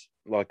it was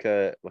like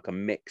a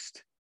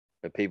mixed,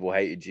 where people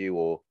hated you,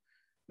 or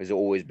has it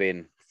always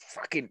been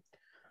fucking?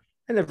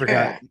 I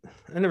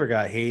never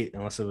got hate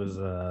unless it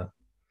was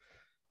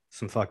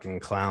some fucking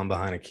clown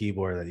behind a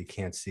keyboard that you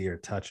can't see or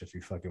touch if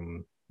you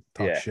fucking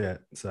talk shit.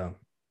 So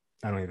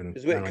I don't even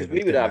because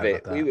we would have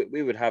it.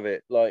 We would have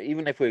it like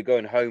even if we were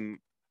going home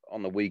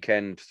on the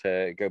weekend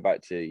to go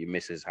back to your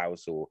missus'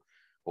 house or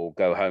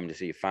go home to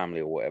see your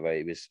family or whatever.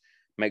 It was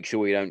make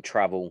sure you don't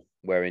travel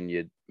wearing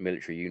your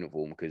military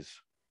uniform because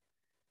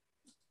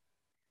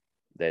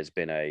there's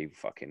been a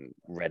fucking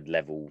red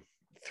level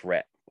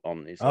threat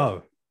on this.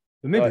 Oh,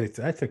 maybe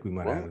I think we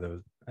might have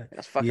those.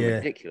 That's fucking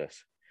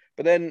ridiculous.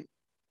 But then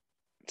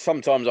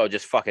sometimes I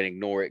just fucking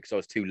ignore it because I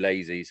was too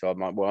lazy. So I'm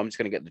like, well, I'm just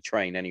gonna get the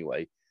train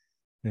anyway.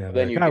 Yeah.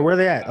 Then where are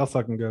they at? I'll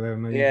fucking go there.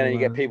 Maybe. Yeah, and you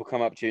get people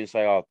come up to you and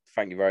say, "Oh,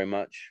 thank you very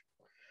much."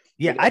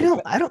 Yeah, I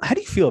don't. How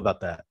do you feel about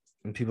that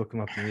when people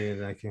come up to me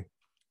and like?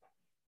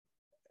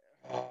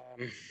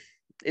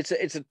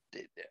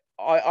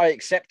 I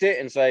accept it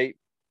and say,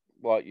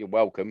 well, you're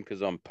welcome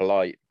because I'm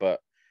polite, but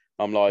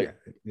I'm like,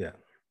 yeah.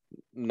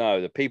 No,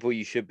 the people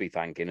you should be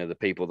thanking are the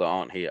people that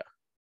aren't here.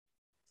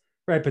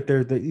 Right, but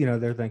they're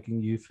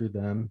thanking you through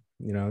them.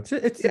 Yeah, It's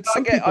I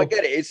some get, I people.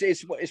 get it.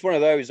 It's one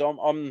of those. I'm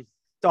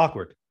It's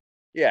awkward.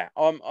 yeah.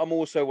 I'm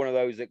also one of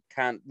those that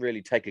can't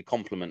really take a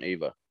compliment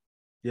either.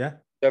 Yeah,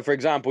 So, for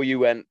example,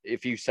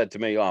 if you said to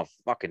me, "Oh,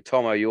 fucking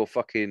Tomo, your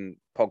fucking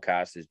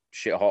podcast is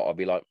shit hot," I'd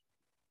be like,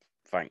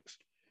 "Thanks."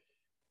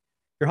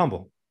 you're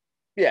humble.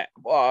 Yeah,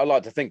 well, I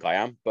like to think I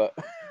am, but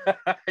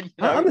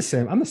I'm the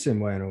same. I'm the same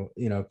way.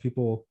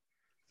 People.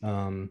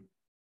 Um,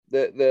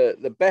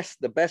 the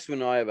best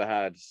one I ever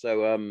had.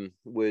 So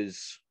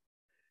was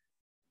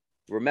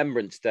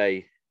Remembrance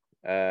Day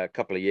a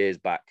couple of years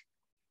back.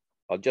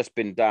 I've just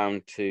been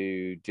down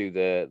to do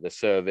the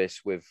service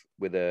with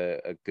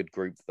a good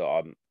group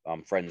that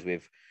I'm friends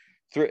with.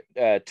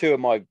 Two of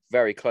my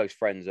very close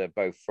friends are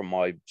both from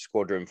my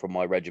squadron, from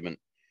my regiment,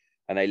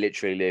 and they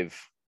literally live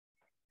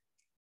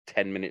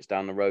 10 minutes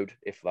down the road,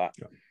 if that.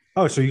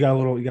 oh, so you got a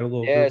little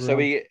Yeah, group so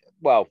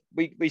around?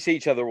 we see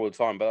each other all the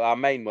time, but our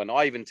main one,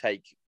 I even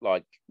take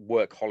like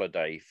work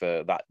holiday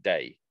for that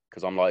day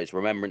because I'm like, it's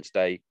Remembrance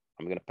Day.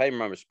 I'm going to pay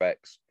my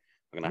respects.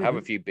 I'm going to have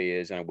a few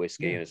beers and a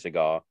whiskey and a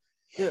cigar.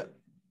 Yeah.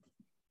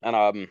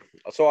 And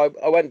so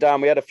I went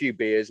down. We had a few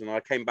beers, and I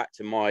came back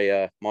to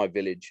my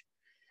village.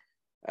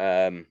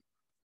 I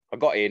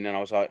got in, and I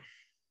was like,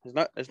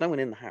 "There's no one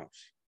in the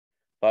house."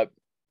 Like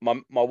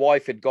my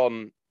wife had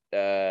gone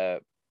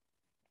to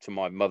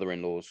my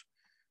mother-in-law's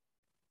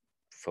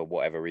for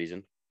whatever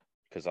reason,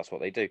 because that's what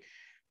they do.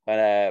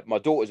 And my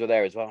daughters were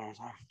there as well. And I was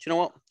like, "Do you know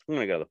what? I'm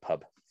gonna go to the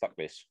pub. Fuck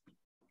this."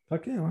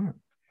 Fuck yeah, why not?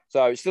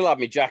 So I still had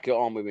my jacket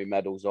on with my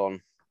medals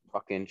on.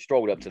 Fucking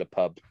strolled up to the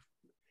pub,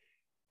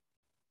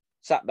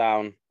 sat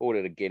down,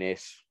 ordered a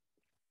Guinness,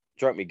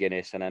 drank me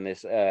Guinness, and then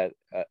this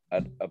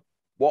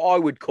what I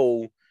would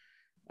call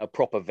a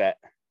proper vet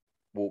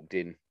walked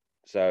in.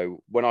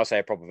 So when I say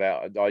a proper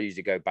vet, I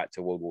usually go back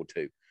to World War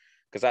II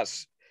because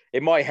that's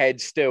in my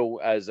head still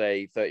as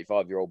a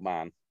 35-year-old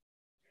man.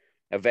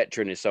 A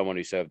veteran is someone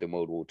who served in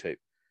World War II.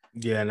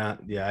 Yeah,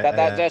 not yeah.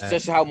 That's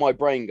just how my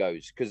brain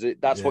goes because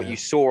that's what you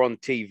saw on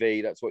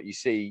TV. That's what you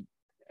see,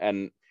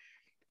 and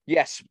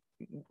yes,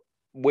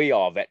 we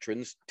are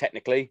veterans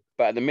technically,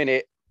 but at the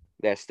minute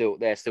they're still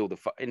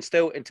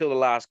until the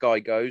last guy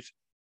goes,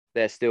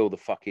 they're still the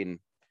fucking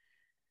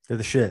they're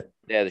the shit.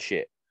 they're the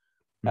shit.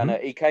 Mm-hmm.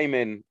 And he came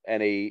in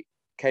and he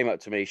came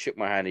up to me, shook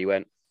my hand, he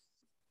went,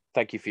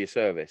 "Thank you for your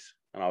service,"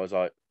 and I was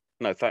like,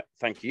 "No,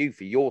 thank you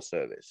for your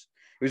service."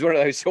 It was one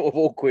of those sort of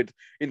awkward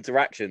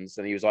interactions,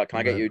 and he was like, "Can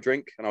I get you a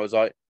drink?" And I was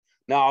like,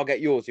 "No, I'll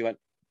get yours." He went,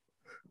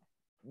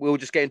 "We'll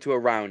just get into a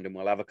round and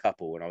we'll have a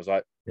couple," and I was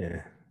like,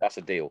 "Yeah, that's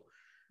a deal."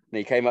 And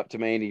he came up to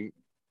me and he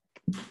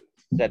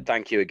said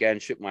thank you again,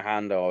 shook my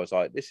hand. I was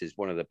like, this is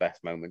one of the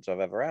best moments I've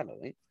ever had. I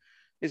think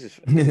this is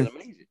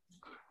amazing.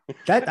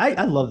 That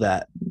I love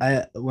that.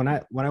 When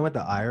I went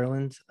to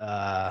Ireland,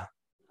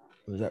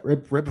 was that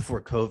right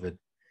before COVID?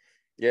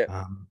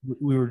 Yeah.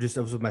 We were I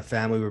was with my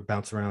family. We were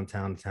bouncing around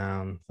town to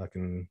town,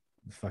 fucking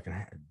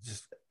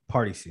just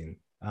party scene.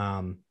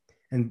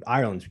 And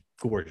Ireland's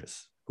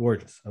gorgeous,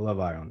 gorgeous. I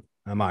love Ireland.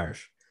 I'm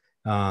Irish.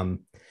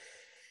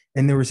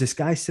 And there was this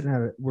guy sitting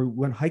out. We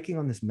went hiking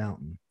on this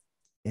mountain,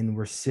 and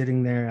we're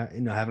sitting there,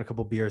 having a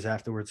couple beers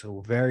afterwards. So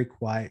a very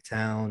quiet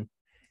town,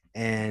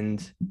 and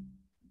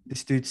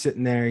this dude's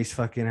sitting there. He's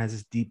fucking has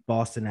this deep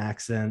Boston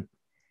accent,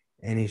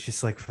 and he's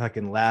just like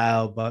fucking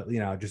loud, but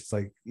just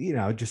like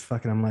just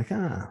fucking. I'm like,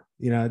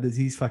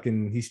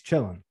 he's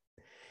chilling,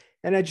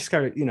 and I just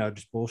started,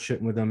 just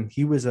bullshitting with him.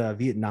 He was a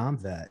Vietnam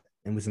vet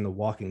and was in The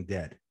Walking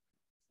Dead,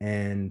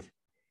 and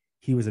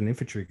he was an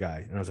infantry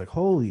guy, and I was like,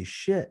 holy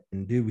shit!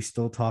 And dude, we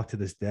still talk to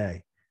this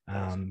day.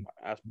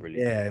 That's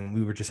brilliant. Yeah, and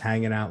we were just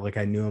hanging out like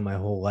I knew him my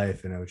whole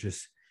life, and it was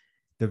just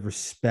the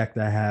respect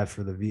I have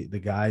for the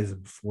guys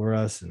before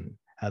us and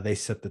how they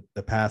set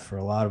the path for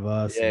a lot of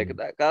us. Yeah, and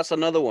that's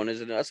another one,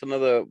 isn't it? That's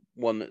another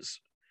one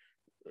that's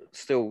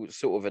still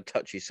sort of a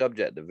touchy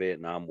subject, the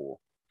Vietnam War.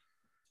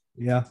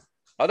 Yeah.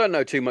 I don't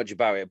know too much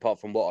about it apart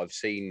from what I've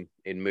seen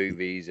in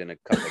movies and a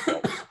couple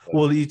of books.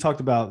 Well, you talked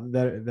about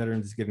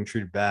veterans getting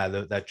treated bad.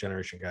 That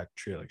generation got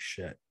treated like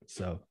shit.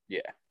 So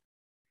yeah,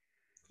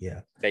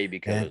 baby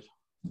killers.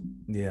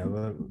 Yeah,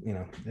 well,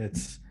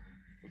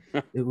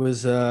 it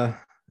was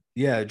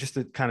just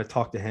to kind of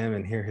talk to him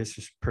and hear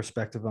his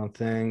perspective on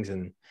things.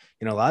 And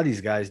a lot of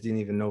these guys didn't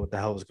even know what the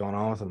hell was going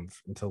on with them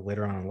until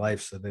later on in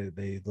life. So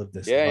they lived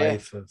this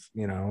life of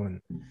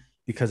and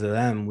because of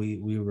them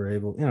we were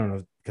able,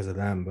 because of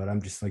them, but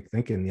I'm just like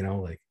thinking,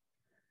 like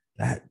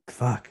that,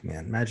 fuck,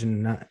 man,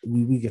 imagine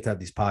we get to have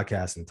these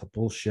podcasts and to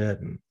bullshit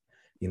and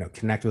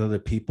connect with other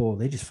people.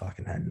 They just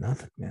fucking had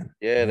nothing, man.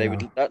 Yeah, they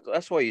would.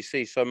 That's why you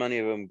see so many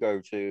of them go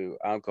to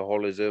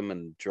alcoholism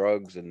and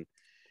drugs and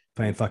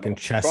playing fucking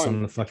chess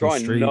on the fucking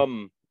street.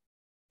 Numb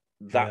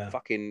that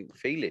fucking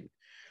feeling.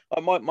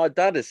 My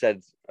dad has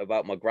said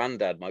about my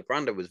granddad. My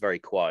granddad was very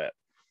quiet.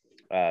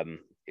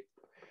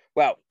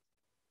 Well,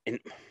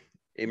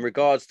 in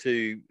regards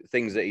to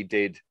things that he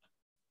did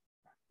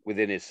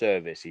within his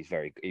service,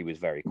 he was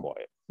very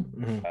quiet.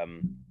 Mm-hmm.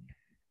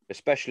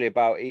 Especially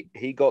about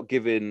he got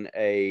given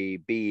a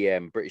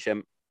BEM, British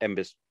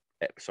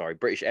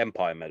British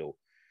Empire Medal,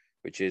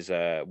 which is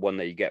one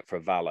that you get for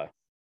valor.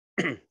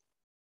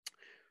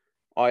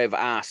 I have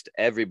asked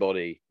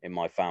everybody in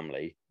my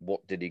family,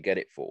 what did he get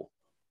it for?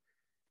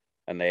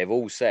 And they have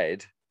all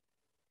said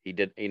he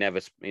never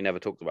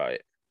talked about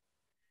it.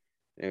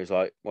 And it was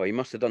like, well, he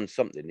must have done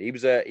something. He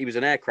was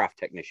an aircraft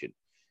technician,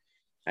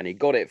 and he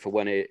got it for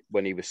when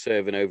he was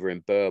serving over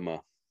in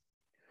Burma.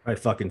 I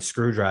fucking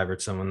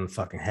screwdrivered someone in the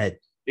fucking head.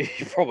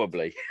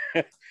 Probably.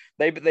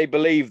 They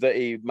believe that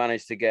he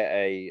managed to get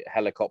a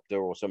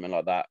helicopter or something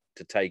like that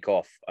to take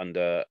off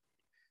under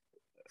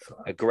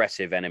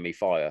aggressive enemy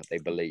fire, they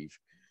believe.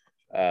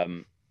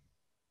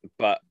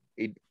 But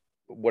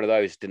one of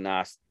those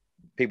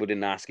people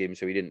didn't ask him,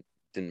 so he didn't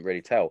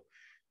really tell.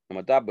 And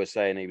my dad was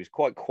saying he was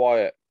quite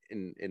quiet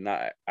in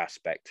that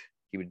aspect.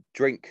 He would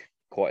drink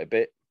quite a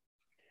bit,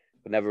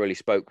 but never really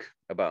spoke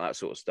about that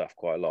sort of stuff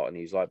quite a lot. And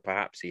he's like,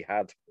 perhaps he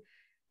had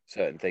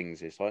certain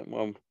things. It's like,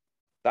 well,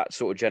 that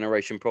sort of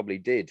generation probably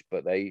did,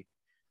 but they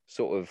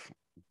sort of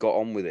got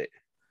on with it.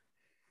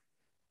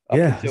 Up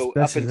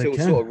until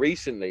sort of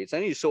recently. It's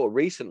only sort of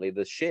recently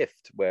the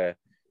shift where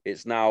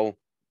it's now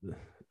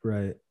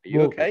right. Are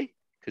you okay?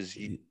 Because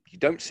you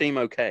don't seem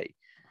okay.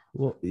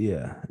 Well,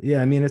 yeah.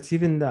 I mean, it's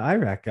even the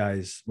Iraq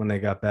guys when they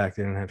got back,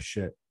 they didn't have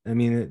shit. I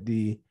mean,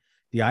 the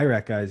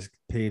Iraq guys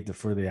paid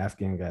for the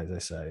Afghan guys. I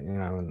say, and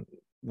a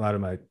lot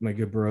of my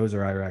good bros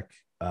are Iraq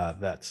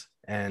vets,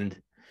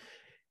 and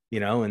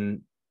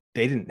and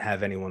they didn't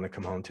have anyone to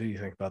come home to. You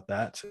think about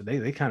that. So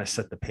they kind of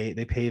set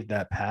they paved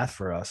that path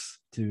for us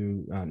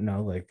to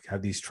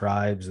have these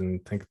tribes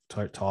and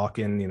start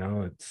talking,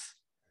 it's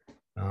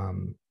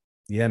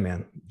yeah,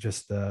 man.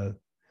 Just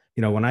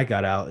when I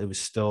got out, it was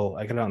still,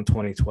 I got out in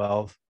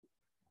 2012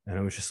 and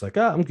it was just like,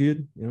 I'm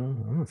good.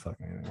 I'm not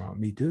fucking anything wrong with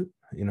me, dude.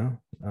 You're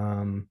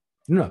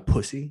not a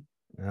pussy.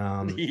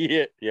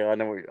 Yeah, I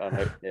know.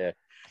 Yeah.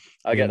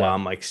 I get while that.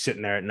 I'm like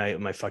sitting there at night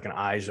with my fucking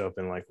eyes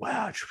open, like,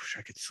 wow, I just wish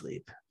I could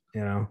sleep,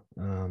 Yeah.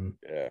 And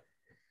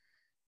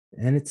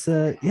it's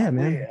yeah,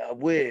 man. I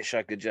wish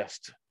I could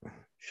just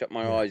shut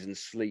my eyes and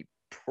sleep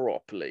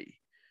properly.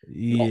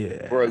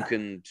 Yeah. Not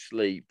broken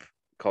sleep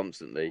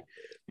constantly.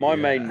 My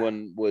main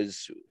one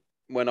was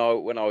when I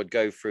would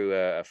go through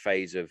a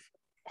phase of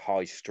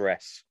high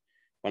stress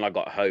when I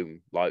got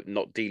home, like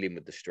not dealing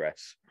with the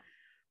stress.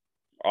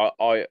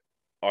 I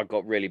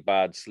got really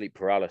bad sleep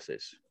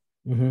paralysis.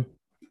 Mm-hmm.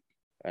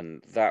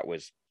 And that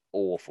was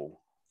awful.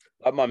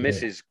 Like my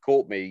missus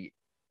caught me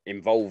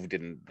involved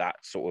in that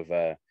sort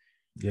of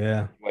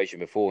situation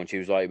before, and she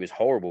was like, it was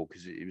horrible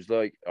because it was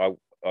like I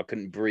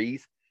couldn't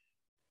breathe,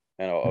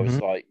 and I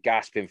was like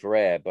gasping for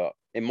air. But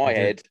in my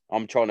head,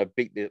 I'm trying to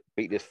beat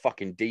this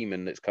fucking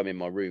demon that's come in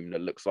my room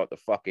that looks like the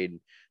fucking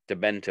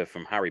Dementor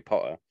from Harry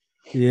Potter.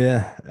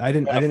 Yeah, I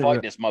didn't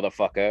fight this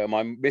motherfucker, and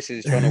my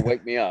missus is trying to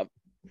wake me up.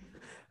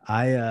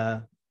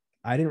 I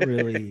didn't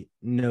really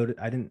know.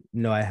 I didn't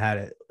know I had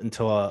it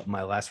until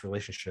my last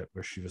relationship,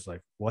 where she was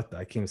like, "What?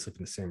 I can't sleep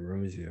in the same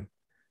room as you.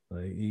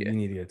 Like you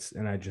idiots."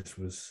 And I just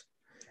was.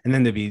 And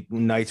then there'd be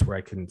nights where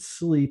I couldn't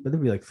sleep, but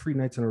there'd be like 3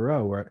 nights in a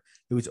row where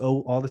it was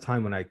all the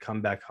time when I'd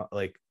come back,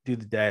 like do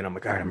the day, and I'm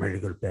like, all right, I'm ready to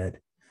go to bed.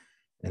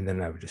 And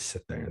then I would just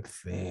sit there and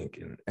think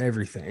and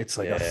everything. It's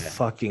like a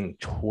fucking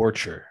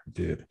torture,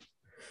 dude.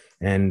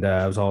 And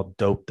I was all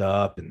doped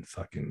up and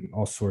fucking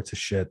all sorts of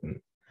shit. And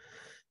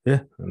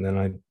and then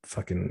I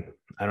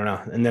don't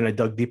know. And then I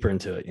dug deeper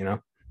into it, Yeah.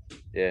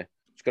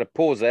 Just gonna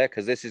pause there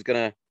because this is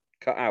gonna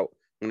cut out.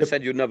 I'm gonna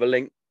send you another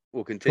link.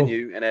 We'll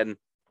continue and then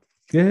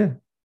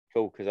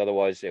cool, because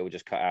otherwise it will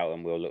just cut out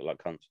and we'll look like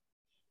cunts.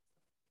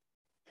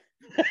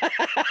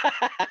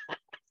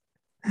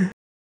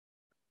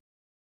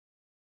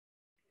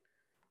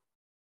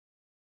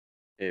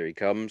 Here he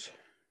comes.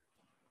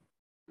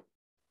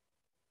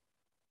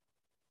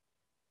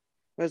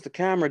 Where's the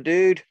camera,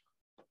 dude?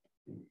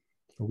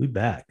 We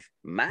back.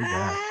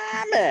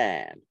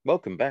 Man.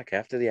 Welcome back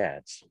after the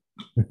ads.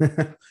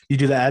 You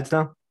do the ads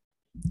now?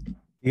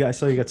 I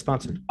saw you got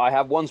sponsored. I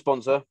have one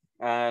sponsor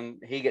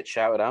and he gets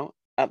shouted out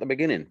at the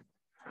beginning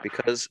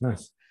because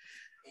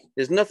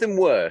there's nothing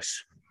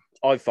worse,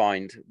 I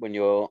find, when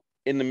you're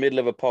in the middle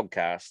of a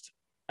podcast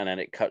and then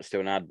it cuts to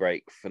an ad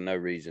break for no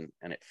reason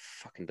and it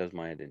fucking does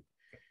my head in.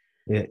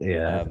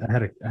 Yeah. I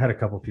had a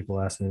couple of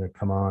people ask me to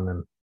come on,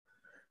 and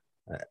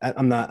I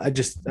don't know. I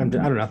just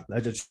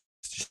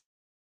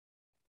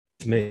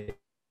me.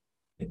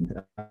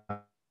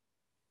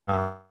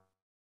 I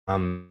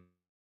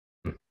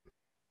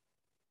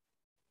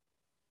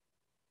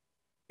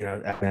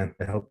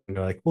hope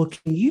they're like, well,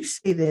 can you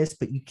say this,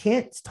 but you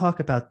can't talk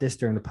about this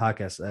during the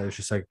podcast. I was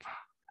just like,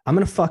 I'm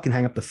gonna fucking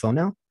hang up the phone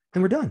now,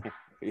 and we're done.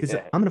 Because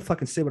I'm gonna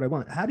fucking say what I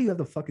want. How do you have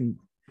the fucking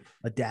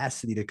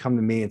audacity to come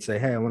to me and say,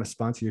 hey, I want to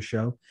sponsor your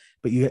show,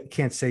 but you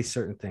can't say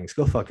certain things?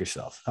 Go fuck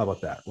yourself. How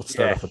about that? Let's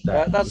start off with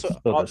that. That's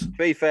to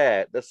be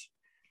fair.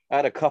 I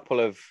had a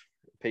couple of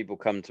people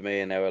come to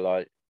me and they were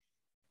like,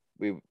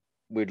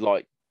 we'd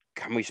like,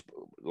 can we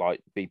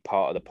like be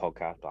part of the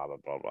podcast? Blah blah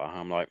blah blah.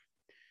 I'm like,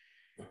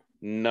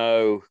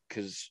 no,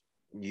 because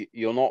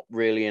you're not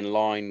really in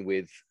line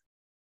with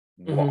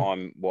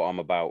what I'm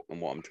about and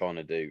what I'm trying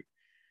to do.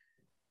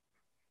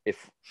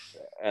 If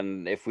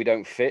we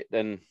don't fit,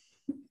 then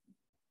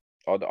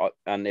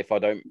and if I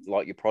don't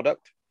like your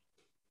product,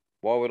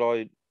 why would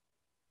I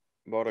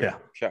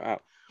shout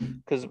out?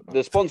 Because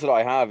the sponsor that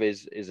I have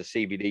is a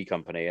CBD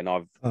company, and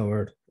I've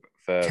for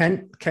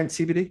Kent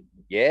CBD.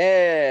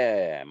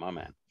 Yeah, my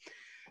man.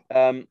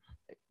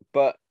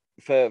 But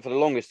for the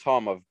longest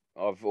time,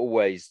 I've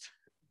always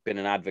been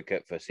an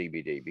advocate for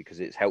CBD because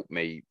it's helped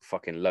me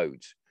fucking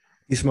loads.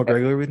 You smoke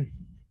regular weed?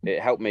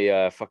 It helped me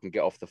fucking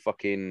get off the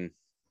fucking.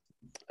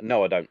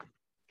 No, I don't.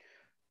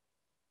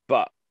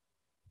 But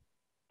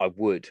I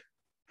would.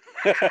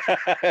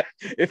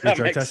 If that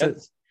makes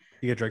sense.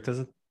 You get drug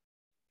tested?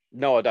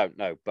 No, I don't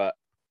know, but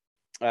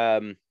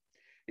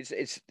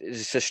it's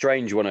a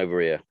strange one over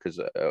here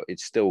because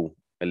it's still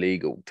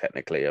illegal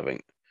technically, I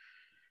think.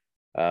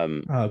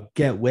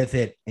 Get with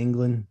it,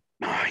 England.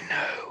 I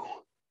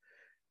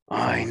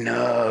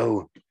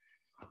know.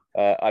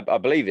 I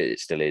believe it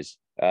still is.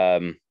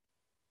 But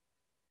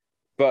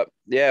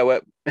yeah,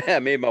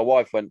 me and my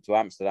wife went to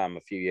Amsterdam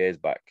a few years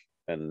back,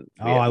 and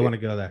I want to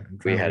go there.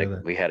 We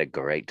had a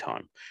great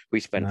time. We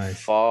spent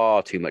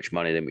far too much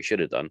money than we should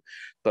have done,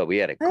 but we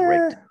had a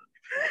great time.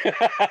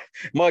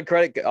 My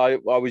credit, I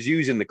was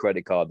using the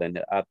credit card then.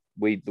 The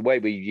way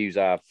we use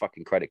our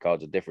fucking credit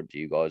cards are different to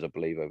you guys, I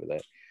believe, over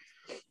there.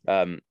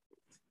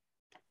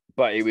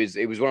 But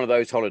it was one of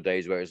those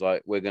holidays where it's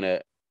like we're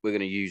gonna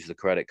use the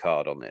credit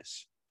card on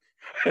this.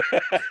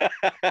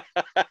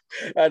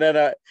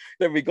 And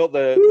then we got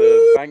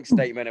the bank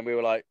statement and we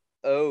were like,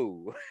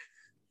 oh,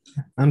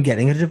 I'm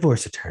getting a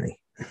divorce attorney.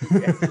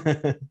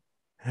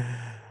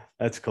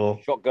 That's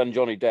cool. Shotgun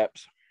Johnny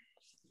Depp's.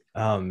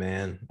 Oh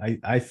man,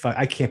 I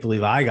can't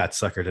believe I got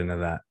suckered into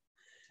that.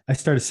 I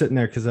started sitting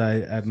there because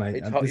I had my.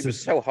 It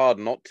was so hard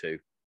not to.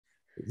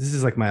 This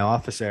is like my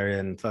office area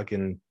and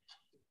fucking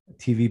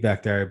TV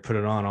back there. I put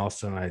it on. All of a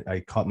sudden,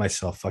 I caught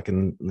myself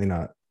fucking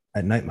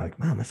at night. I'm like,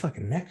 man, my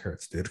fucking neck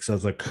hurts, dude. Because I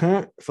was like,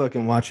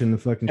 fucking watching the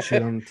fucking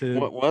shit on the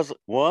tube.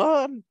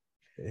 What?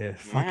 Yeah,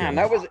 man,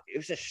 it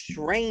was a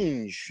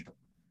strange.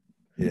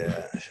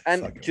 Yeah,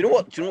 and do you know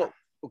what?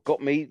 Got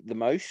me the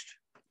most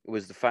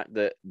was the fact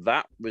that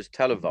was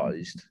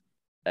televised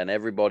and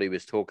everybody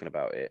was talking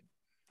about it.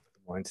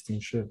 Weinstein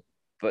shit.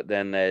 But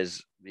then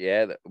there's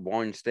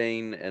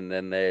Weinstein, and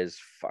then there's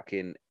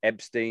fucking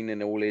Epstein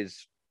and all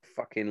his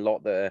fucking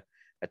lot that are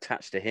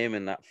attached to him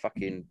and that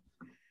fucking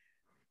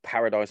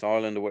Paradise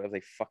Island or whatever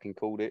they fucking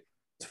called it.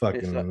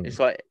 It's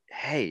like,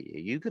 hey, are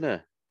you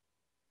gonna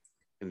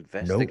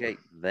investigate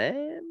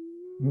them?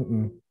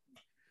 Mm-mm.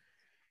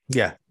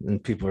 Yeah,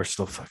 and people are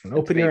still fucking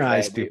open your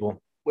eyes, people.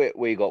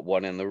 We got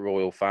one in the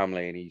royal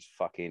family, and he's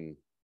fucking.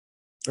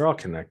 They're all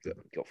connected.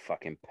 Got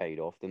fucking paid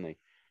off, didn't he?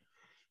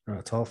 Oh,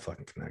 it's all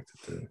fucking connected,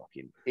 dude.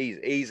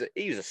 He's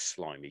a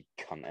slimy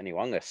cunt.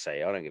 Anyway, I'm gonna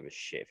say I don't give a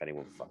shit if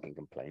anyone fucking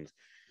complains.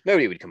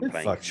 Nobody would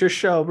complain. Fuck, it's your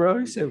show, bro.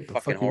 You said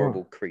fucking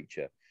horrible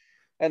creature.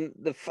 And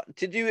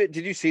did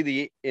you see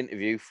the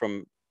interview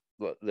from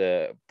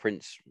the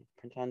Prince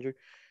Andrew?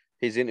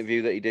 His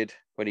interview that he did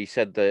when he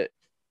said that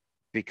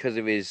because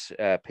of his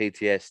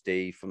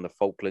PTSD from the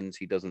Falklands,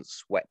 he doesn't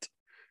sweat.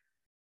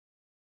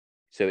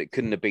 So it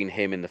couldn't have been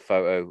him in the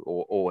photo,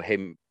 or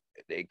him.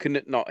 It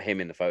couldn't not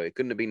him in the photo. It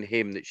couldn't have been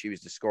him that she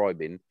was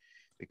describing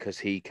because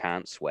he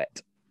can't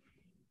sweat.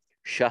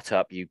 Shut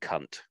up, you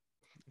cunt.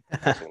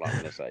 That's all I'm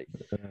gonna say.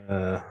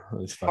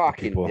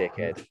 Fucking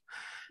dickhead.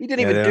 He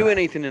didn't even do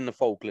anything in the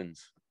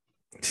Falklands.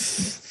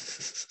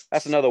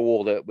 That's another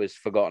war that was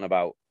forgotten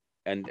about.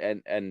 And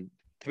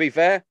to be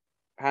fair,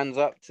 hands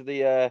up to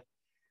the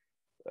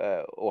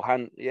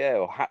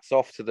or hats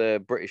off to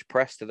the British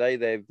press today.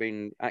 They've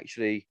been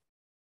actually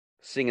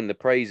singing the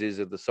praises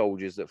of the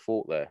soldiers that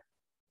fought there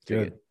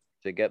to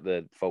get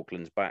the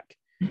Falklands back.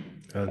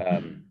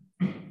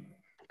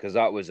 Because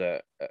that was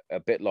a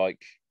bit like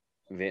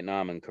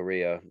Vietnam and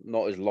Korea,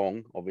 not as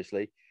long,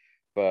 obviously,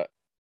 but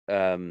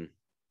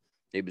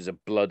it was a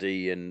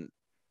bloody and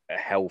a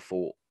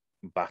hell-fought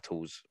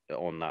battles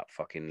on that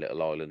fucking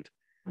little island.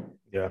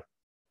 Yeah.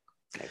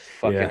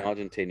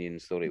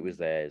 Argentinians thought it was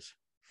theirs.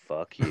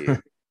 Fuck you.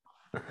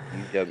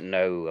 You don't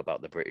know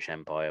about the British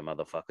Empire,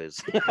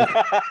 motherfuckers.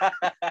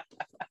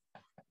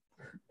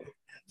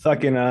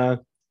 Fucking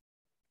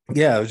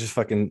yeah, it was just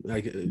fucking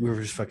like we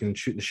were just fucking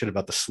shooting the shit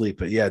about the sleep,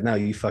 but yeah, now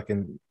you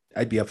fucking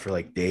I'd be up for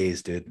like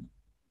days, dude.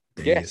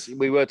 Yes,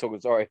 we were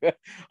talking. Sorry,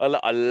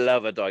 I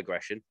love a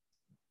digression.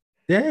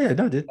 Yeah,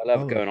 no, dude. I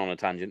love going on a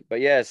tangent,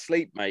 but yeah,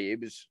 sleep, mate.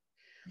 It was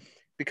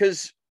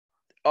because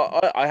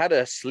I had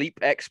a sleep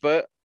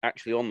expert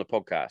actually on the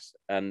podcast,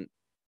 and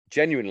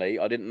genuinely,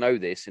 I didn't know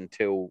this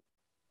until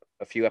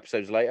a few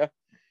episodes later.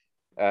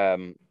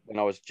 When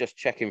I was just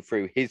checking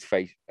through his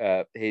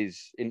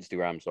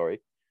Instagram.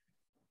 Sorry,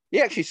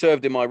 he actually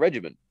served in my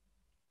regiment.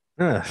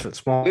 Yeah, it's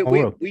small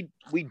world.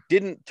 We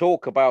didn't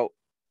talk about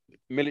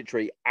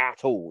military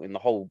at all in the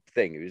whole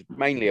thing. It was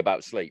mainly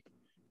about sleep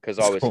because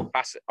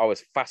I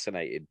was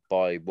fascinated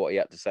by what he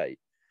had to say.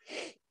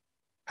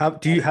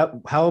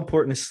 How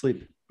important is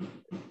sleep?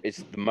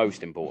 It's the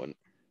most important.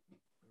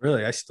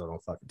 Really, I still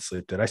don't fucking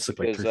sleep, dude. I sleep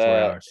like because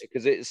 3-4 hours.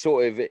 because it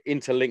sort of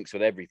interlinks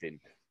with everything,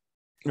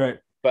 Right.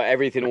 but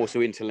everything also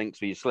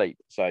interlinks with your sleep.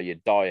 So your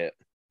diet,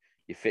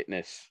 your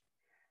fitness,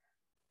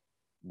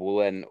 will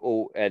then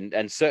all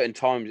and certain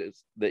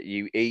times that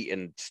you eat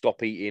and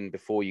stop eating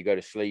before you go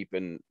to sleep,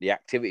 and the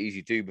activities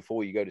you do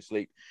before you go to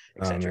sleep,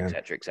 etc.,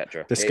 etc.,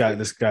 etc. This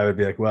guy would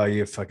be like, "Well, you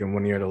have fucking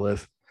 1 year to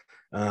live."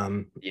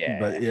 Yeah,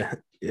 but yeah.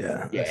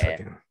 yeah.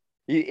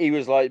 He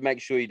was like, make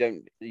sure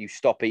you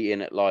stop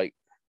eating at like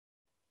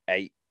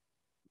 8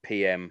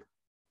 p.m.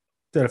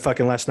 Dude,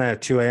 fucking last night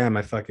at 2 a.m.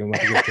 I fucking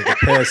went to go take a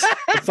piss.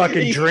 I'm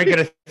fucking drinking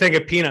a thing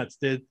of peanuts,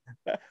 dude.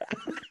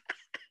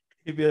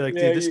 He'd be like,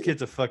 dude, this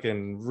kid's a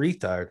fucking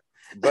retard.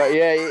 But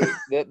yeah,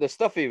 the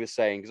stuff he was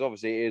saying, because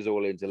obviously it is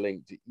all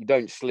interlinked. You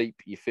don't sleep,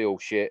 you feel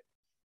shit.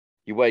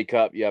 You wake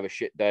up, you have a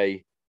shit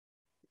day.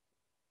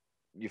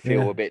 You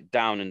feel a bit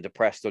down and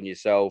depressed on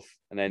yourself,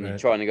 and then you're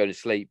trying to go to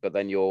sleep, but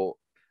then you're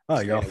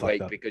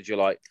awake because you're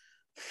like,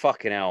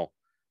 fucking hell,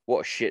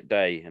 what a shit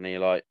day. And then you're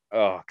like,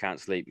 oh, I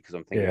can't sleep because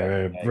I'm thinking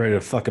ready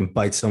to fucking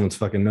bite someone's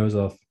fucking nose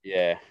off.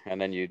 Yeah,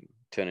 and then you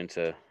turn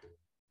into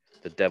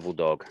the devil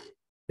dog.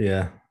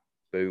 Yeah.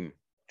 Boom.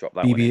 Drop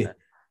that one in there.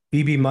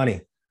 BB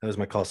Money. That was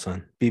my call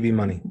sign. BB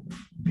Money.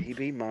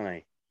 BB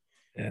Money.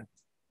 Yeah.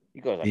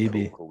 You guys have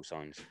cool call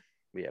signs.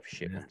 We have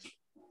shit ones.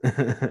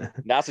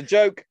 That's a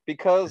joke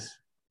because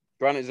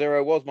Granite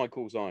Zero was my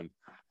call sign.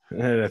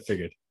 I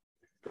figured.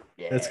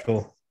 Yeah. That's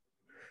cool.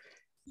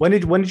 When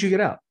did you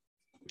get out?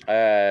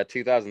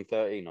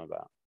 2013, I got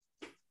out.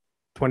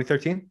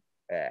 2013?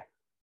 Yeah.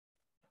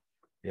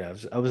 Yeah,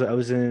 I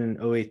was in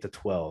 08 to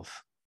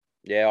 12.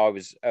 Yeah, I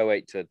was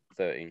 08 to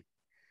 13.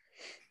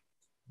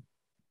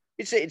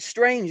 It's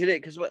strange, isn't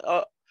it? Because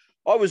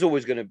I was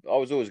always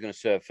gonna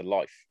serve for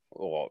life,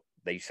 or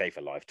they say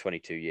for life,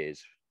 22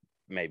 years,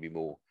 maybe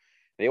more.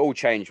 They all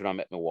changed when I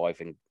met my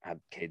wife and had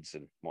kids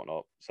and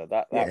whatnot. So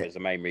that was the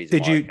main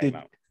reason.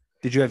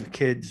 Did you have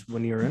kids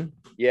when you were in?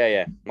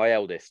 Yeah. My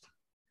eldest.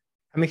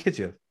 How many kids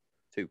you have?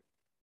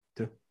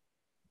 Two.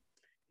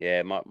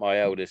 Yeah, my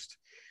eldest.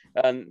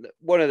 And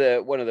one of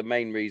the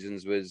main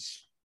reasons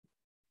was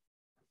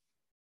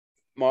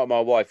my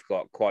wife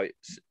got quite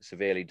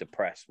severely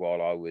depressed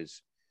while I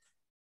was.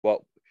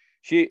 Well,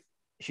 she's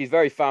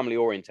very family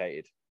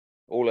orientated.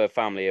 All her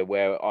family are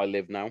where I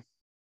live now.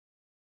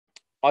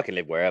 I can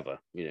live wherever.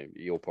 You know,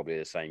 you're probably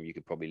the same. You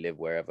could probably live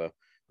wherever.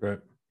 Right.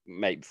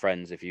 Make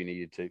friends if you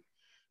needed to.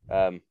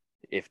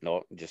 If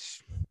not,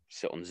 just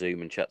sit on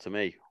Zoom and chat to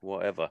me,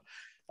 whatever.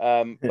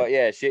 But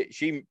yeah,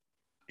 she'd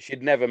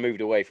never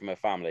moved away from her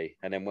family.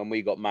 And then when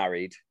we got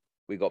married,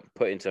 we got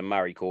put into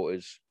married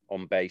quarters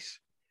on base,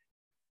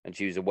 and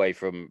she was away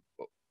from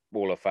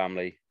all her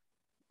family.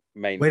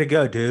 Way to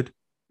go, dude.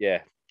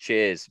 Yeah.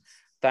 Cheers.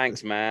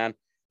 Thanks, man.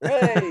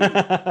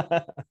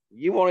 Hey,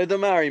 you wanted to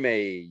marry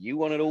me. You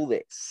wanted all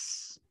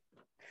this.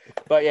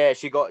 But yeah,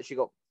 she got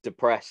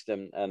depressed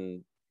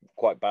and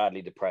quite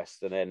badly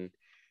depressed. And then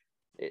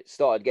it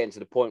started getting to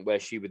the point where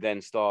she would then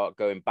start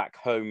going back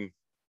home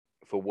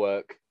for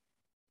work,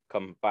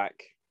 come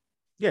back.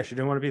 Yeah, she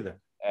didn't want to be there.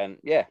 And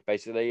yeah,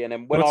 basically. And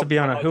then who wants to be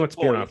on a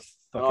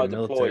fucking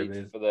military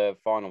base for the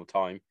final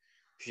time,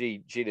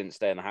 she didn't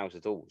stay in the house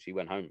at all. She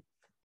went home.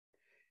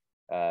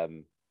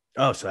 So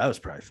that was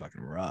probably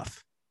fucking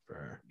rough for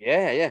her.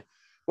 Yeah.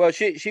 Well,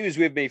 she was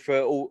with me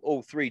for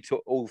all three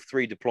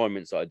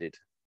deployments that I did,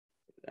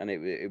 and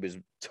it was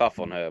tough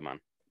on her, man.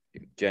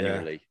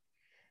 Genuinely.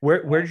 Yeah.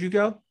 Where did you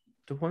go?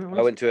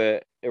 I went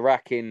to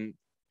Iraq in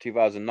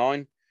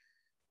 2009.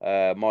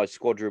 My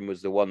squadron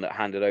was the one that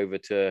handed over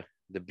to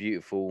the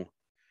beautiful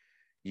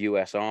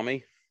US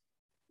Army.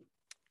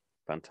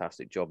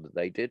 Fantastic job that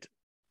they did.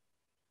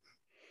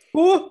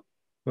 Where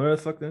the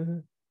fuck?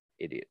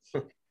 Idiots.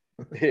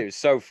 It was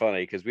so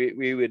funny because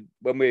we would,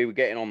 when we were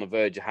getting on the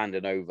verge of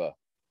handing over,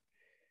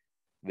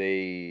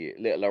 the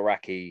little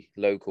Iraqi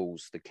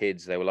locals, the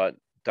kids, they were like,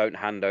 "Don't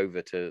hand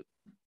over to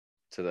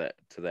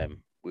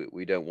them.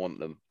 We don't want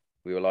them."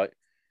 We were like,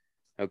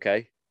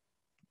 "Okay,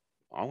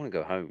 I want to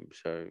go home,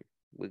 so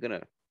we're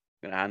gonna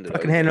hand it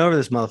fucking over. Hand over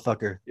this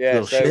motherfucker."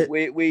 Yeah, so shit.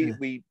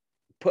 we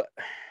put.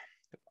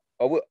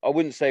 I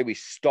wouldn't say we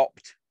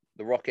stopped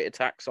the rocket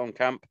attacks on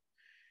camp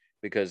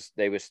because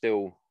they were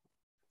still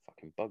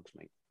fucking bugs,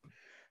 mate.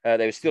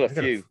 There was still a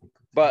few,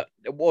 but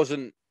it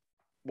wasn't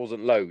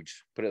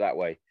loads. Put it that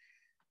way.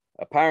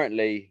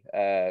 Apparently,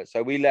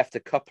 so we left a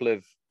couple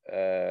of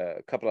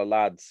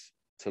lads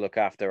to look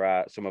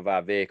after some of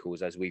our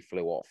vehicles as we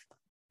flew off.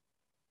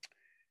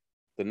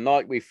 The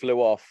night we flew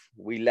off,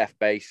 we left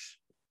base.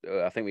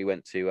 I think we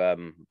went to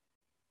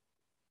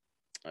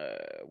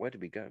where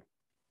did we go?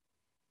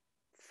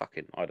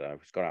 Fucking, I don't know.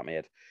 It's gone out of my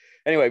head.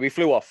 Anyway, we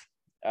flew off,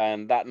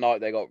 and that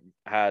night they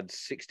had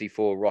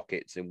 64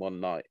 rockets in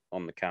one night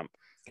on the camp.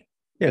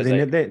 Yeah,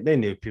 they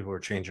knew people were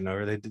changing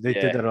over. They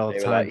did that all the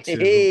time like, too.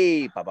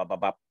 Hey,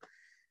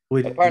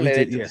 apparently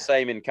they did the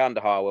same in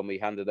Kandahar when we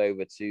handed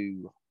over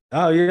to.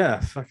 Oh yeah,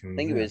 fucking. I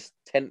think it was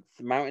 10th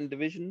Mountain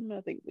Division.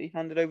 I think we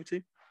handed over to.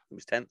 It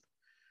was 10th,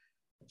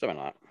 something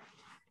like that.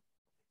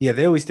 Yeah,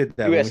 they always did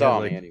that. U.S.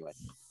 Army, anyway.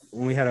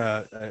 when we had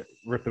a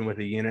ripping with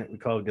a unit, we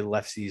called it the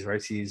left C's,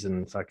 right C's,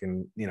 and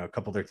fucking, a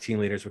couple of their team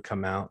leaders would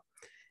come out.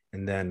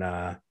 And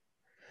then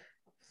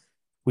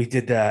we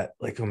did that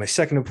like on my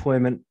second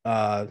deployment.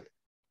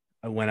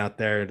 I went out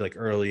there like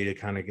early to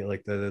kind of get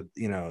like the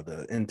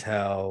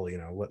intel, you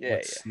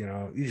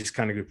just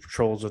kind of get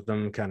patrols with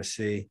them, kind of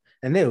see.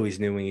 And they always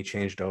knew when you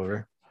changed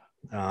over.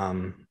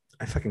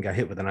 I fucking got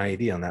hit with an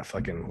IED on that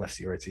fucking left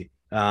C, right C.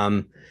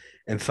 And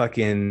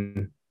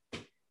fucking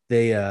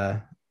they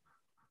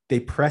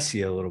press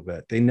you a little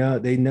bit. They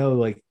know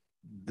like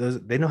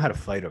they know how to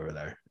fight over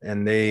there.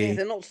 And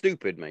they're not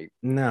stupid, mate.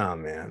 No,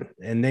 man.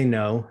 And they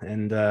know.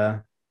 And yeah,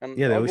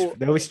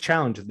 they always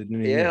challenge the new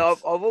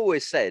units. I've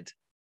always said,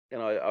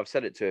 I've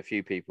said it to a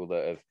few people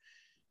that have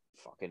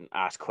fucking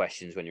asked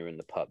questions when you're in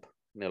the pub.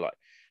 And they're like,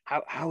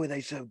 how are they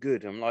so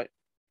good? I'm like,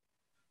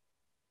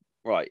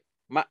 right.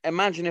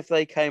 Imagine if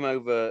they came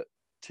over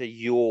to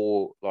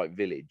your like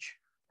village.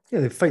 Yeah,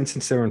 they're fighting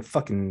since they were in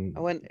fucking.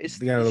 I went,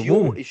 it's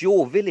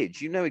your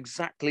village. You know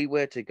exactly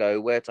where to go,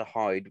 where to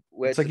hide,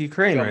 where it's like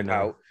Ukraine right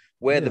now,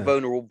 where the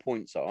vulnerable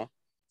points are.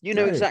 You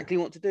know exactly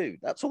what to do.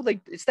 That's all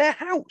it's their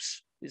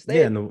house. It's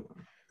their, and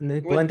they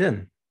blend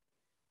in.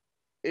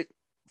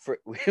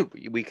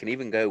 We can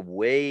even go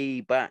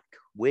way back.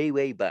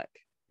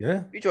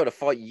 Yeah. We try to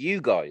fight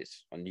you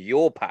guys on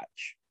your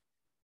patch.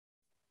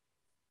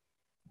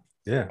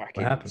 Yeah. Back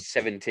in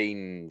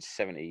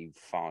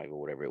 1775 or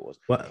whatever it was.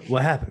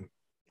 What happened?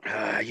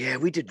 Yeah,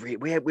 we did.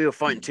 We were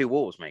fighting two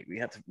wars, mate. We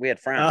had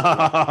France.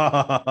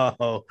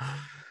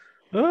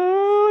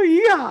 Oh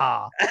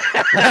yeah.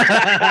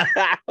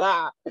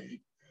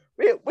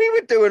 we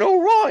were doing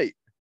all right.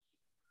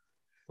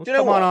 Well, do you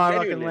know what? On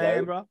fucking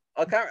land, bro.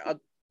 I'm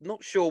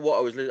not sure what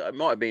I was listening. It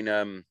might have been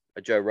a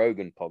Joe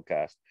Rogan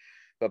podcast,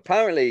 but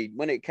apparently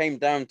when it came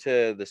down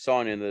to the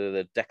signing of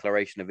the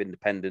Declaration of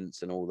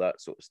Independence and all that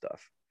sort of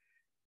stuff,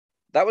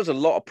 that was a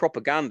lot of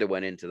propaganda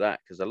went into that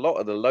because a lot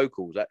of the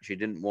locals actually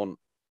didn't want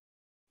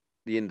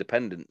the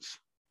independence.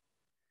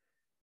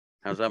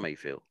 How's that make you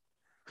feel?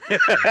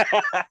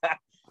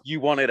 You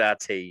wanted our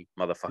tea,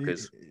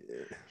 motherfuckers.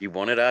 You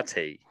wanted our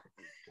tea.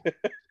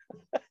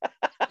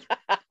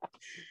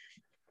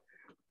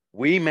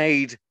 We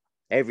made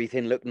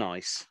everything look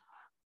nice.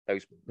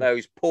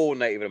 Those poor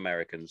Native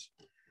Americans.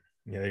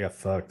 Yeah, they got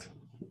fucked.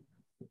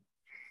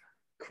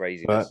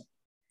 Craziness.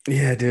 But,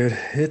 yeah, dude.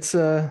 It's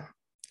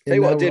Tell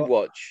you what I did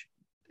watch.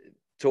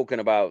 Talking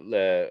about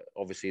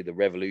obviously the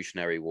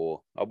Revolutionary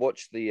War. I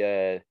watched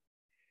the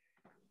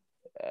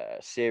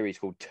series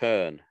called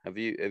Turn. Have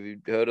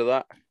you heard of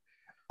that?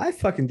 I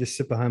fucking just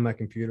sit behind my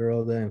computer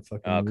all day and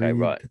fucking. Okay,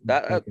 right.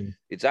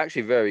 It's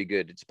actually very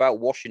good. It's about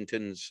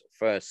Washington's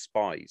first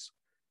spies.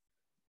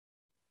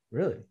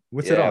 Really?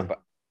 What's it on?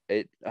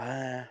 It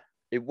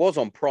was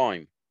on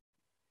Prime,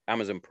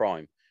 Amazon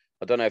Prime.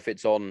 I don't know if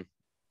it's on.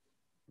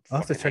 I'll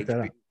have to check that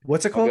out.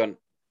 What's it called?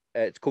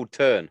 It's called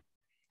Turn.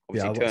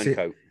 Obviously,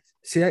 Turncoat.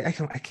 See, I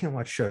can't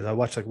watch shows. I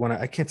watch like one.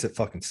 I can't sit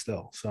fucking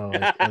still. So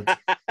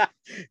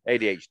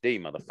ADHD,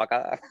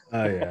 motherfucker.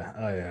 Oh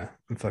yeah.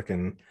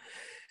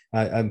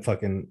 I'm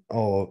fucking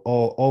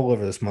all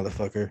over this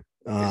motherfucker.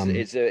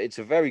 It's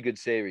a very good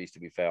series. To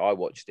be fair, I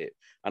watched it,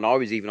 and I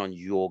was even on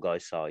your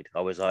guys' side.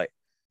 I was like,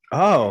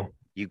 "Oh,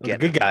 you get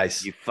good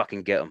guys. You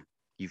fucking get them.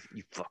 You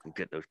fucking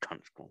get those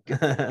cunts."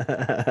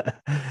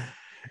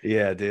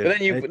 Yeah, dude.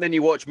 But then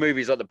you watch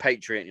movies like The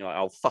Patriot, and you're like,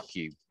 "Oh, fuck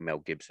you, Mel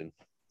Gibson."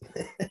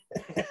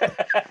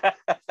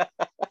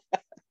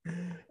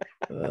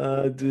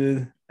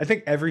 Dude, I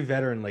think every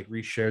veteran like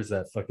reshares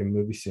that fucking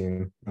movie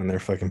scene on their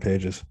fucking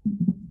pages.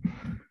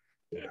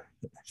 Yeah,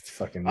 it's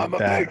fucking. I'm a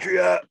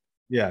patriot.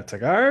 Yeah, it's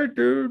like, all right,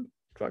 dude,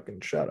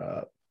 fucking shut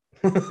up.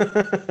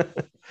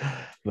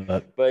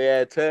 but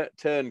yeah,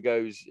 Turn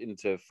goes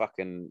into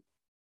fucking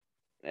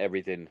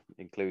everything,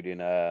 including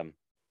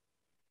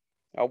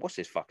what's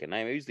his fucking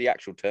name? Who's the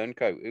actual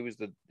turncoat? Who was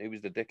the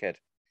dickhead?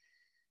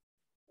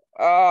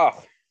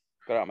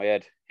 Got out of my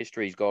head.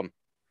 History's gone.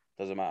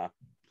 Doesn't matter.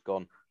 It's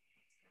gone.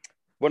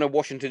 One of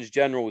Washington's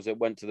generals that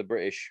went to the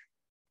British.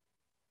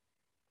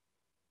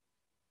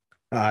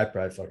 I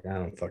don't fucking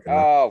know.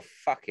 Oh,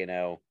 fucking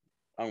hell.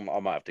 I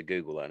might have to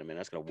Google that in a minute.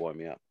 That's going to wind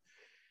me up.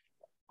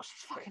 What's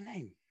his fucking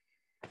name?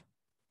 I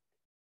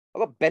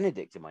got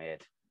Benedict in my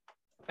head.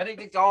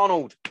 Benedict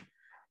Arnold.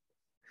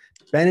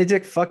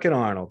 Benedict fucking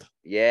Arnold.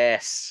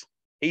 Yes.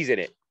 He's in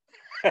it.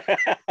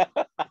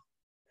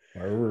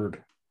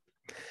 Word.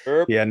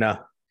 Yeah, no.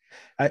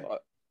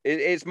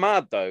 It's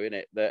mad though, isn't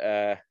it,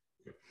 that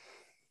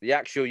the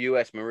actual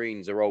US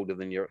Marines are older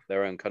than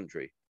their own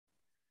country.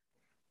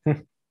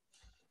 We're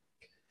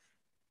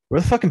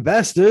the fucking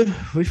best, dude.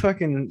 We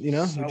fucking,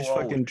 you're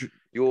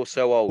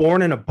so old.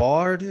 Born in a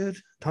bar,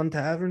 dude. Ton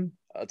Tavern.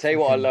 I'll tell you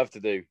what I love to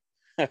do.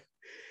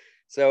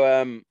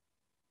 So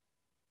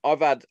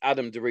I've had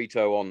Adam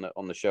Dorito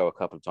on the show a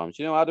couple of times.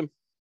 You know Adam?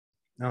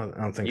 No,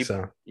 I don't think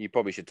so. You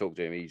probably should talk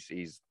to him.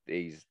 He's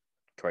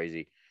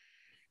crazy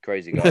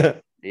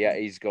guy. Yeah,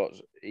 he's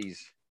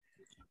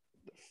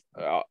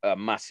a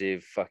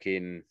massive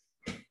fucking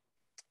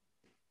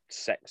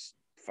sex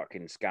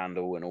fucking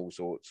scandal and all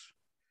sorts.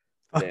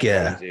 Fuck didn't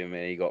yeah. raise him,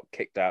 and he got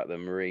kicked out of the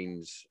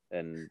Marines.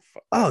 And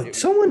Oh,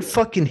 someone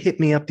fucking hit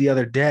me up the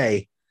other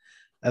day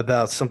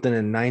about something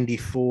in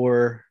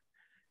 '94.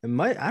 I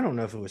don't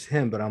know if it was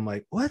him, but I'm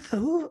like, what the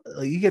who?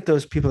 Like, you get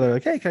those people that are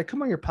like, hey, can I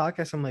come on your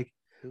podcast? I'm like,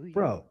 who are you?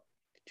 bro.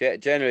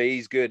 Generally,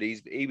 he's good.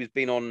 He was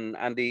been on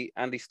Andy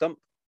Stump,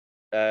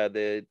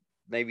 the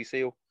Navy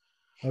SEAL.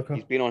 Okay.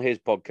 He's been on his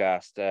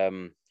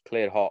podcast,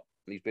 Cleared Hot.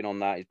 He's been on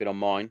that. He's been on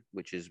mine,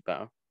 which is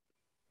better.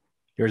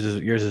 Yours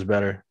is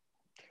better.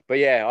 But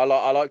yeah,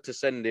 I like to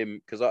send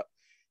him because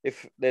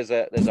if there's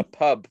a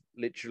pub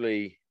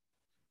literally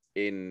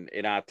in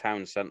our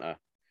town centre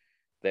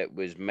that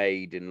was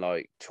made in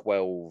like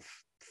 12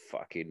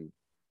 fucking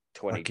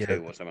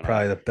 22 or something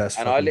probably like that. the best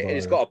And fucking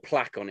it's bar. got a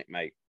plaque on it,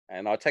 mate.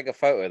 And I take a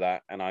photo of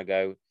that and I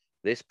go,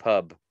 this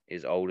pub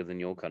is older than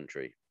your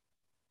country.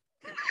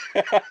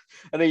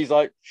 And he's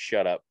like,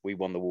 shut up, we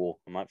won the war.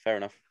 I'm like, fair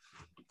enough.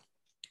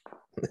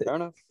 Fair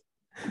enough.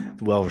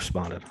 Well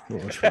responded.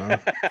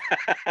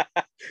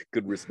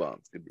 Good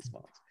response.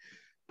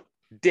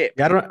 Dip.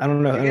 Yeah, I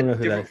don't know. You I don't know get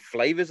who different that.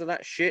 flavors of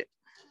that shit.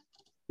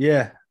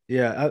 Yeah.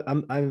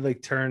 I've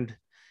like turned.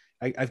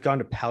 I've gone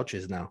to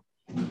pouches now.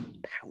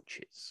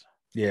 Pouches.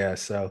 Yeah,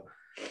 so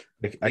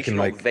like, I can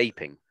not like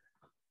vaping.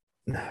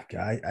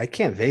 I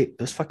can't vape.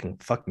 Those fucking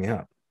fuck me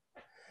up.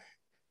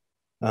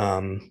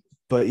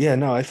 But yeah,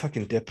 no, I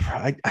fucking dip.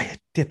 I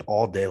dip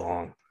all day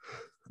long.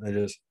 I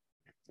just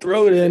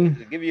throw it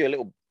in. Give you a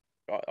little.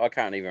 I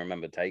can't even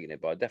remember taking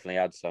it, but I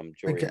definitely had some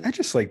during. I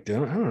just like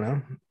doing. I don't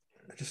know.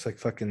 I just like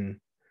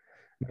fucking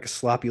like a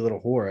sloppy little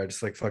whore. I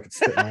just like fucking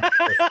spit my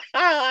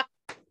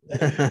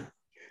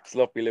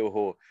Sloppy little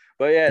whore.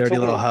 But yeah, dirty talking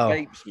little about hoe.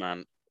 vapes,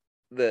 man.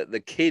 The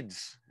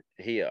kids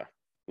here,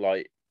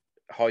 like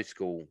high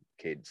school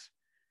kids,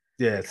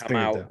 Yeah,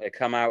 they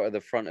come out of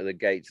the front of the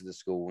gates of the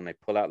school and they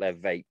pull out their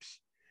vapes.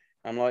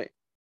 I'm like,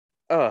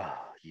 oh,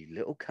 you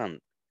little cunt.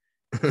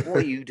 What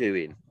are you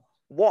doing?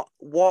 What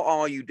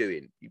are you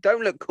doing? You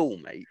don't look cool,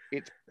 mate.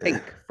 It's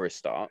pink for a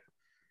start.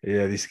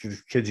 Yeah, these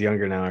kids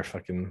younger now are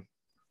fucking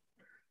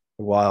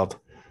wild.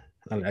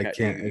 I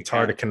can't. It's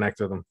hard to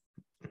connect with them.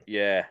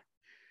 Yeah.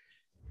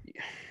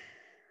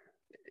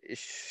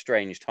 It's a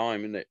strange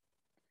time, isn't it?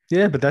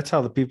 Yeah, but that's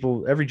how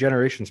every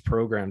generation's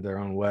programmed their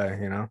own way,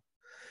 you know?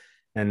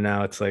 And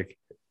now it's like,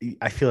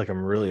 I feel like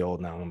I'm really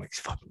old now. I'm like,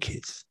 fucking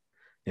kids,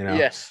 you know?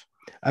 Yes.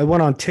 I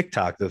went on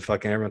TikTok. The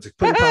fucking everyone's like,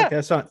 put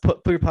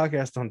your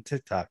podcast on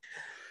TikTok.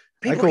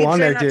 People I go keep on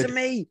saying there, that dude. to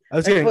me. I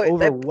was getting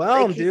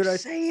overwhelmed, they keep dude.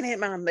 saying it,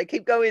 man. They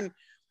keep going.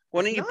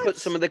 Why don't you put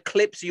some of the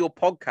clips of your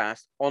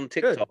podcast on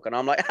TikTok? Good. And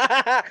I'm like,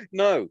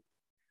 no.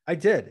 I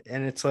did,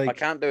 and it's like I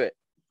can't do it.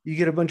 You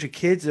get a bunch of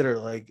kids that are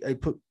like, I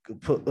put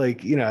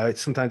like, you know,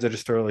 sometimes I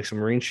just throw like some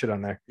Marine shit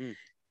on there,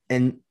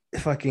 and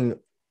fucking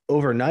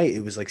overnight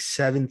it was like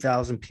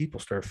 7,000 people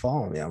started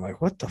following me. I'm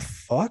like, what the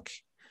fuck?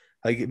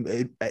 Like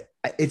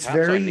it's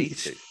very,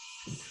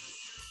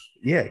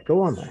 yeah.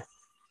 Go on there.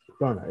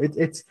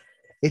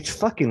 It's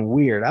fucking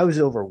weird. I was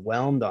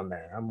overwhelmed on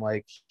there. I'm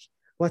like,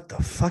 what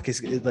the fuck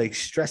is it? Like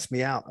stressed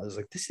me out. I was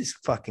like, this is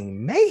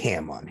fucking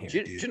mayhem on here.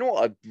 Do you know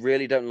what I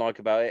really don't like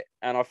about it?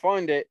 And I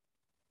find it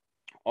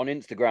on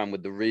Instagram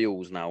with the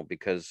reels now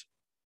because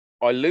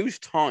I lose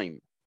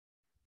time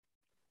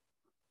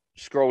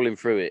scrolling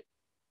through it.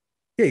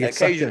 Yeah,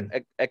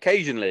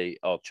 occasionally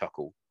I'll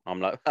chuckle.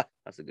 I'm like,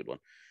 that's a good one.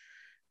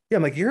 Yeah,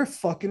 I'm like, you're a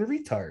fucking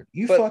retard.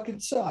 You fucking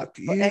suck.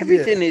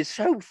 Everything is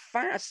so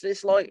fast.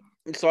 It's like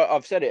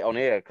I've said it on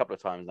here a couple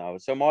of times now.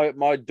 So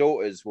my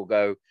daughters will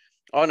go,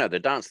 oh no, the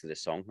dance to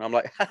this song. And I'm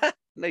like,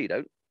 no, you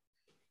don't.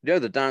 You know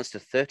the dance to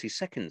 30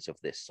 seconds of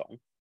this song.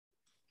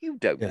 You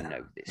don't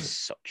know this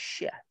sucks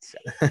shit.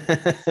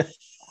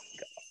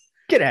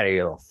 Get out of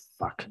here, little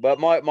fuck. But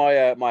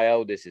my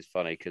eldest is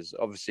funny because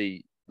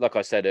obviously, like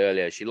I said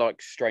earlier, she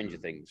likes Stranger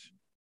Things.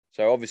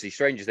 So obviously,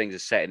 Stranger Things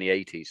is set in the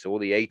 80s. So all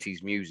the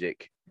 80s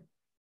music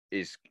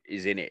is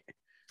in it.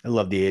 I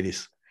love the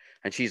 80s.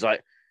 And she's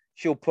like,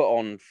 she'll put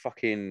on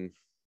fucking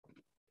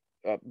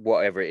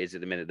whatever it is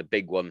at the minute, the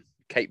big one,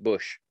 Kate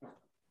Bush.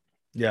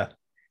 Yeah.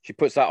 She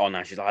puts that on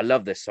now. She's like, I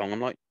love this song. I'm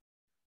like,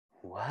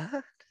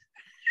 what?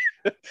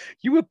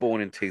 You were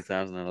born in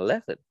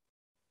 2011.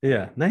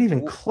 Yeah, not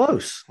even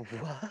close.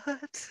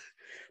 What?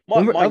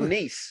 My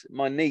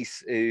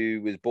niece,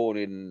 who was born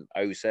in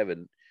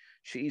 2007,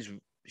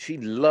 she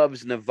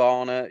loves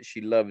Nirvana.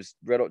 She loves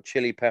Red Hot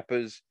Chili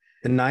Peppers.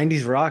 The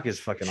 90s rock is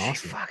fucking awesome.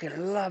 She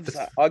fucking loves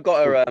that. I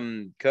got her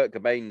Kurt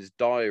Cobain's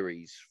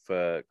Diaries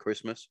for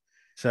Christmas.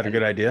 Is that a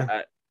good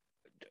idea?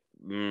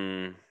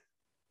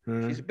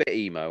 She's a bit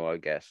emo, I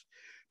guess.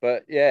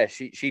 But yeah,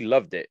 she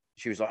loved it.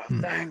 She was like,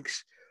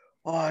 thanks.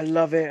 Oh, I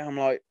love it. I'm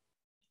like,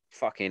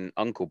 fucking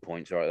uncle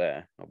points right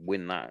there. I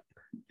win that.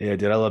 Yeah,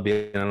 dude, I love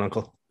being an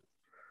uncle.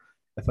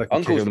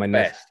 Uncle's the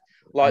best.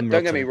 Like,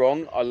 don't get me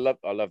wrong. I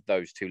love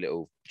those two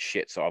little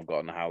shits that I've got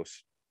in the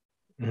house.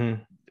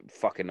 Mm-hmm.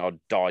 Fucking, I'd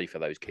die for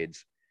those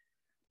kids.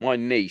 My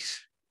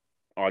niece,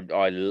 she's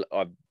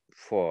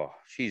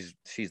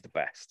the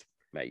best,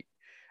 mate.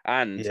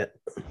 And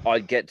I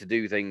get to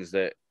do things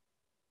that,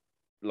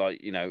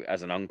 like, you know,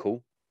 as an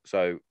uncle.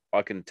 So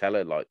I can tell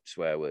her like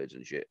swear words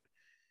and shit.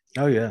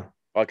 Oh yeah.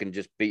 I can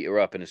just beat her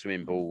up in a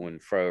swimming pool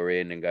and throw her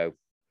in and go,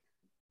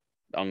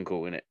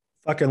 uncle, in it.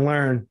 Fucking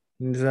learn.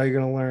 This is how you're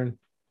gonna learn.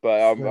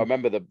 But I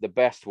remember the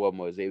best one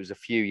was, it was a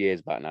few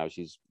years back now.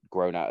 She's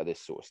grown out of this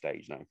sort of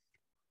stage now.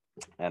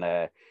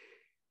 And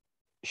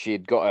she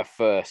had got her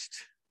first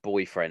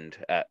boyfriend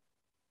at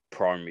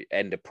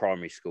end of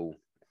primary school,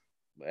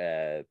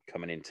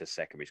 coming into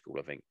secondary school,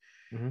 I think.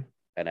 Mm-hmm.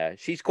 And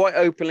she's quite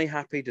openly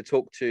happy to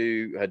talk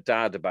to her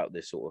dad about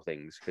this sort of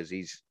things because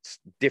he's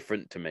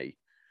different to me.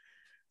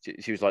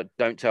 She was like,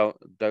 don't tell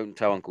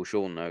Uncle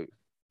Sean, no,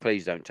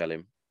 please don't tell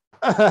him.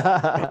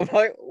 I'm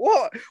like,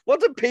 what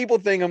do people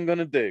think I'm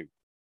gonna do?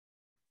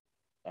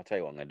 I'll tell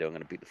you what I'm gonna do. I'm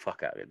gonna beat the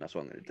fuck out of him. That's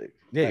what I'm gonna do.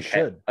 Yeah, you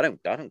should. I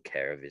don't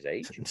care of his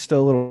age. It's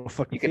still a little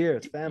fucking fear.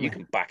 It's family. You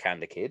can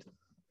backhand a kid.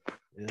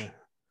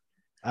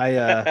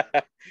 Yeah.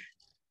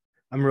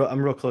 I'm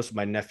real close to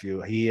my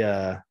nephew. He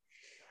is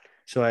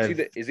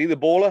he the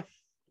baller?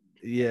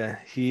 Yeah,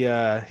 he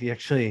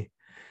actually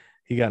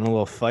got in a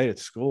little fight at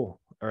school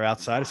or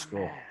outside of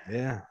school.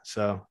 Yeah.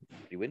 So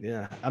did he win?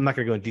 Yeah. I'm not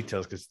gonna go in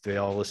details because they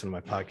all listen to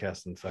my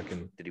podcast and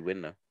fucking. Did he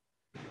win though?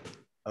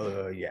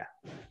 Oh yeah.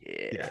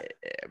 Yeah.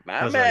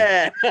 My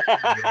man.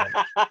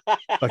 Like,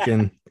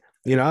 fucking,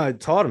 I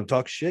taught him,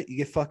 talk shit, you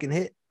get fucking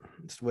hit.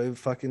 That's the way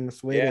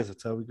it is.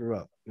 That's how we grew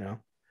up,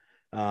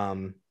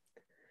 and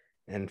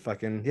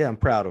fucking I'm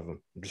proud of him.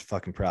 I'm just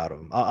fucking proud of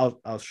him.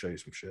 I'll show you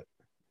some shit.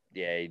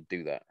 Yeah, he'd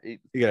do that. You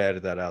gotta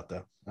edit that out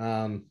though.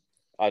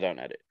 I don't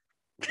edit.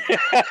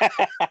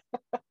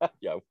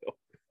 Yeah, I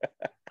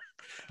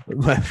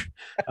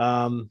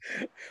will.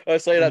 I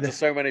say that to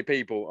so many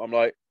people. I'm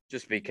like,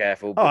 just be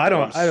careful.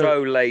 I'm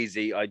so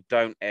lazy. I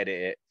don't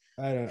edit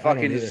it.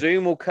 Fucking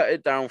Zoom will cut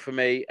it down for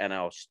me, and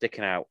I'll stick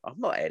it out. I'm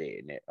not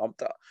editing it. I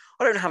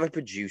don't have a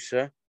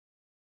producer.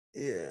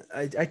 Yeah,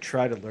 I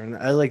try to learn.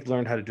 I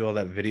learned how to do all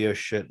that video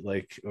shit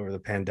over the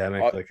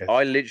pandemic.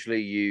 I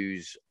literally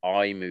use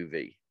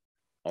iMovie.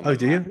 Oh,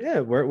 do you? Yeah,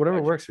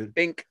 whatever works.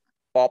 Bink,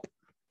 bop,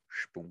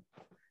 boom.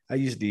 I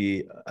use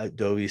the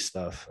Adobe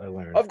stuff. I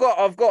learned. I've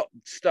got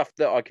stuff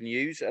that I can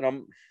use, and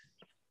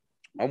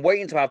I'm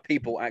waiting to have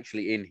people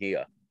actually in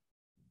here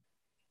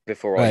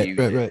before I use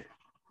it. Right.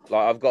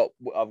 Like I've got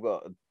a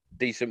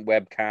decent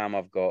webcam.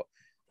 I've got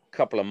a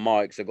couple of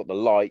mics. I've got the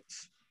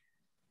lights.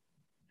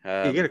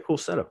 You get a cool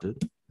setup,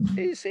 dude.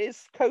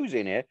 It's cozy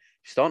in here.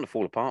 It's starting to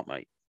fall apart,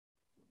 mate.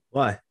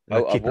 Why?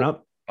 Keeping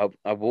up?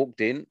 I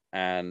walked in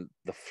and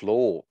the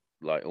floor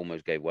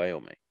almost gave way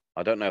on me.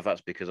 I don't know if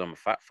that's because I'm a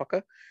fat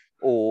fucker,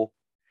 or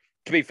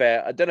to be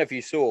fair, I don't know if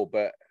you saw,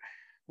 but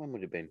when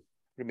would it have been?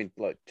 Would it have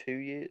been 2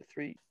 years,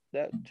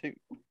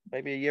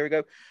 maybe a year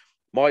ago.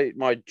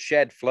 My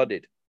shed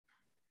flooded,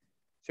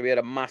 so we had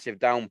a massive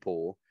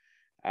downpour,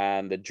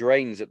 and the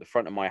drains at the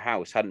front of my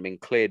house hadn't been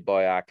cleared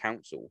by our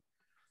council.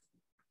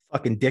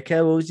 Fucking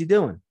dickhead! What was he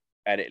doing?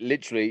 And it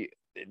literally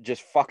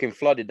just fucking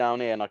flooded down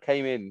here, and I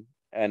came in,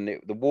 and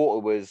the water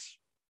was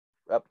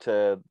up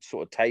to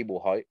sort of table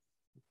height.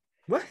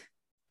 What?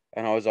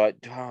 And I was like,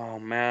 oh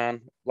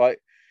man!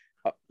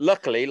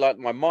 Luckily,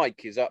 my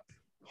mic is up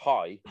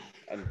high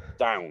and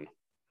down.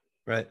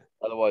 Right.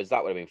 Otherwise,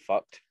 that would have been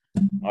fucked.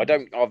 I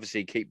don't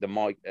obviously keep the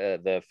mic,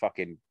 the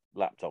fucking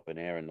laptop in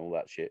here and all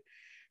that shit.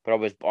 But I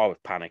was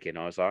panicking.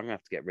 I was like, I'm gonna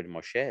have to get rid of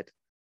my shed.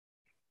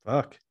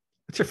 Fuck!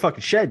 It's your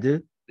fucking shed,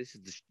 dude. This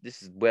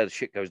is where the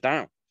shit goes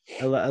down.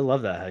 I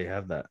love that how you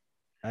have that.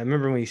 I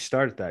remember when you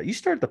started that. You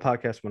started the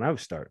podcast when I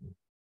was starting,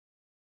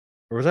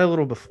 or was I a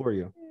little before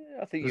you?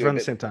 Yeah, I think it was around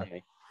the same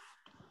time.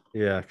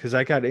 Yeah, because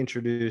I got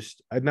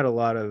introduced. I met a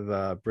lot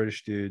of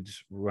British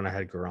dudes when I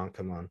had Garant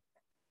come on.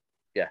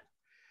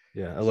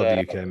 Yeah, I love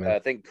the UK, man. I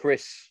think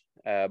Chris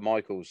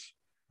Michaels.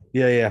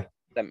 Yeah.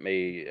 Sent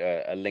me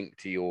a link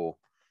to your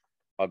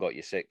I Got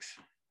You Six.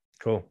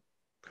 Cool.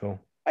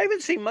 I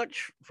haven't seen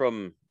much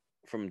from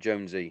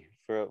Jonesy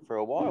for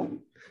a while.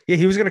 Yeah,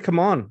 he was gonna come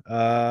on.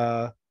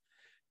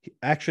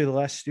 Actually, the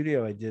last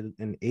studio I did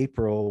in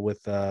April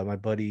with my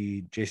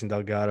buddy Jason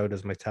Delgado,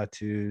 does my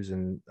tattoos,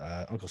 and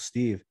Uncle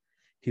Steve.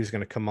 He was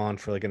gonna come on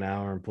for an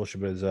hour and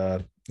bullshit, but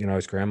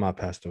his grandma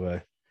passed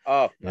away.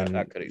 Oh,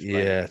 that could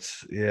explain.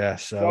 Yeah.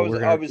 So we're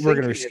gonna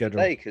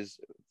reschedule. Because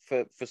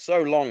for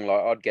so long,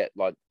 I'd get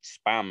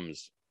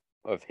spams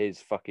of his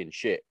fucking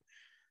shit,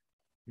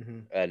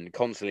 and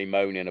constantly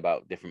moaning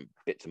about different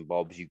bits and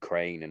bobs,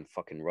 Ukraine and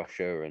fucking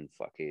Russia and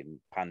fucking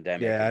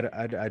pandemic. Yeah,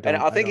 I don't. And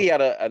I think he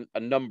had a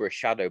number of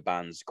shadow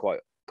bans quite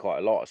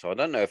a lot. So I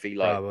don't know if he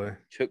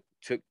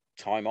took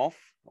time off,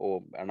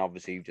 and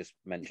obviously you just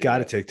mentioned. You got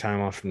to take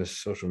time off from this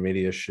social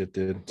media shit,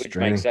 dude. Which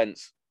makes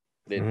sense.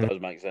 It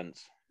does make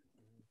sense.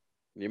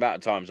 The amount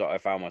of times that I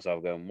found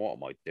myself going, "What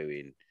am I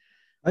doing?"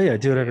 Oh yeah, I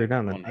do it every now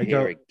and then. I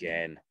go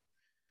again.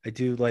 I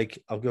do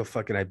I'll go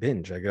fucking. I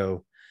binge.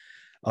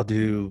 I'll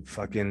do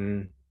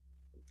fucking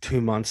 2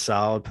 months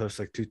solid, post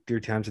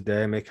 2-3 times a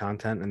day, make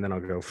content, and then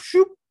I'll go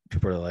shoop.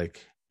 People are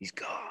like, "He's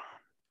gone.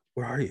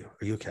 Where are you?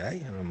 Are you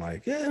okay?" And I'm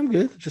like, "Yeah, I'm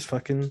good. Just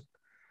fucking."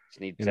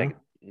 Just need to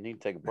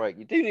take a break.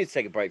 You do need to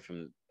take a break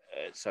from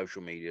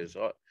social media.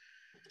 So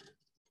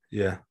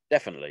yeah,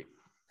 definitely.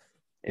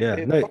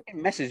 It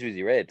fucking messes with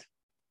your head.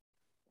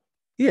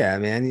 Yeah,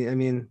 man. I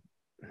mean,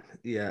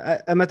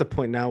 yeah, I'm at the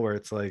point now where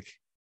it's like,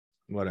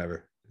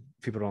 whatever.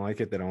 People don't like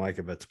it, they don't like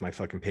it, but it's my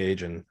fucking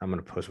page and I'm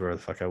gonna post whatever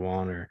the fuck I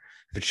want. Or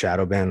if it's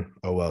shadow ban,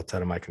 oh well, it's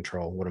out of my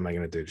control. What am I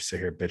gonna do? Just sit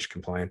here, bitch,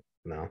 complain?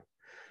 No.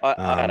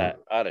 I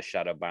had a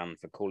shadow ban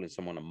for calling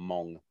someone a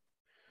mong.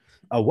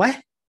 A what?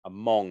 A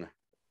mong.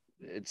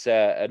 It's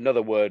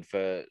another word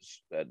for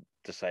a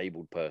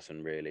disabled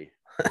person, really.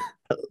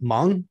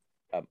 Mong?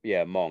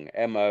 Yeah, mong.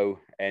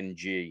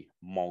 M-O-N-G.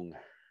 Mong.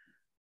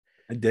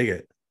 I dig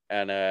it.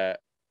 And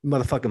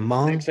motherfucking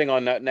mong.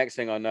 Next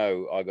thing I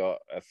know, I got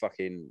a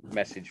fucking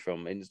message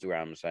from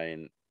Instagram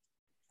saying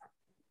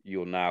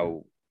you're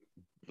now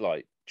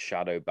like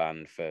shadow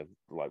banned for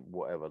like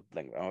whatever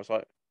length. I was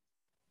like,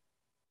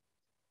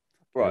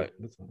 right,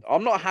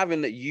 I'm not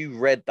having that you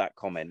read that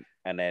comment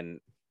and then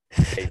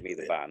gave me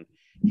the ban.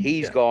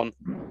 He's gone,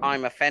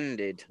 I'm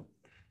offended.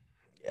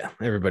 Yeah,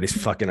 everybody's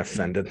fucking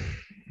offended.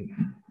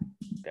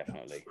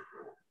 Definitely.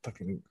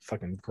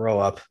 Fucking grow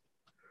up.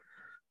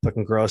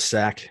 Fucking grow a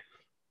sack.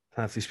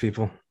 Half these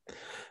people.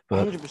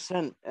 But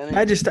 100%.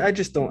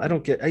 I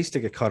don't get. I used to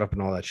get caught up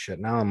in all that shit.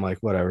 Now I'm like,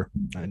 whatever.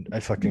 I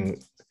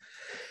fucking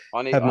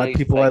have my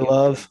people I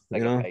love.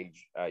 Take a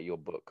page out your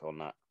book on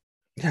that.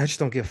 Yeah, I just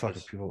don't give a fuck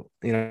with people.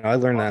 You know, I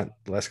learned that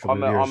the last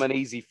couple of years. I'm an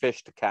easy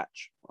fish to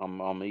catch.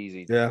 I'm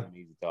easy. Yeah. I'm an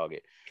easy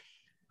target.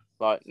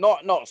 Like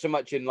not so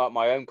much in like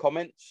my own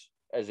comments,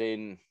 as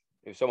in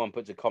if someone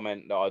puts a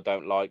comment that I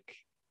don't like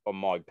on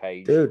my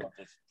page, dude, I'll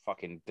just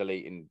fucking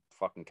delete and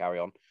fucking carry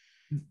on.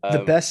 The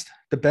best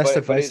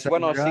advice. But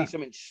when I see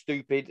something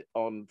stupid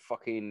on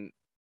fucking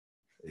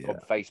on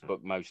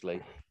Facebook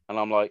mostly, and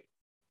I'm like,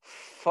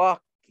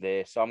 fuck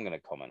this, I'm gonna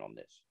comment on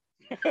this.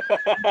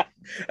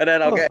 And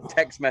then I'll get a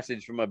text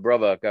message from my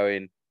brother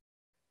going,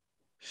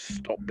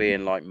 stop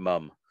being like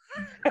mum.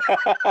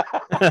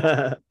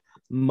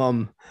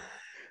 Mum.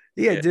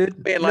 Yeah,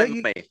 dude. Being like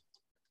me.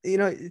 You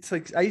know, it's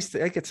like I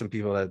get some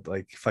people that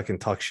like fucking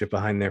talk shit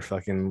behind their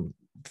fucking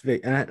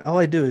and all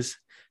I do is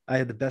I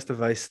had the best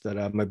advice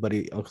that my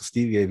buddy Uncle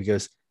Steve gave. He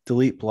goes,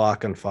 delete,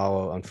 block,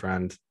 unfollow,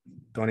 unfriend.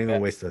 Don't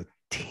even waste a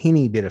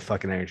teeny bit of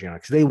fucking energy on it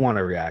because they want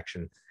a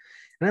reaction.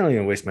 And I don't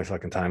even waste my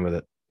fucking time with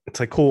it. It's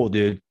like, cool,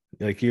 dude.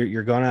 Like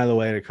you're going out of the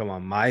way to come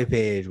on my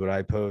page, what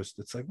I post.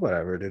 It's like,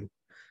 whatever, dude.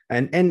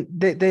 And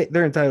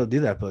they're entitled to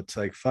do that, but it's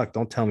like, fuck,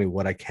 don't tell me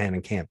what I can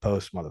and can't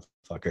post,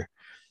 motherfucker.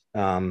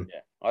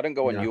 I don't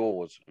go on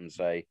yours and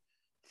say,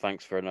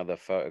 thanks for another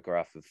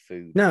photograph of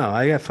food. No,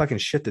 I got fucking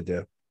shit to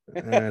do.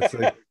 And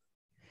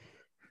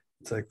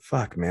it's like,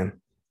 fuck,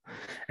 man.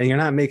 And you're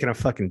not making a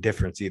fucking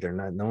difference either.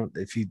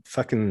 If you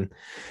fucking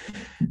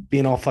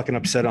being all fucking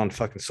upset on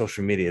fucking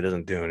social media, it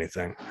doesn't do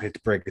anything. I hate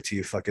to break it to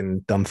you,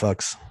 fucking dumb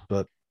fucks,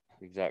 but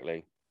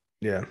exactly.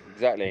 Yeah,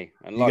 exactly.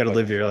 And you got to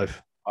live your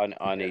life.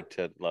 I need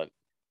to like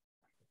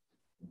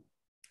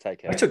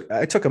take it.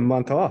 I took a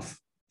month off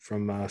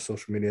from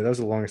social media. That was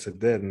the longest I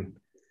did, and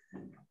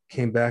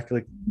came back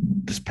like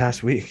this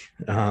past week,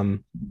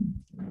 and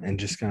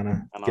just kind of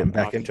getting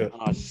back into it.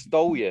 And I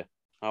stole you.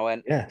 I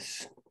went,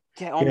 yes.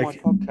 Get on my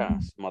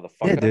podcast,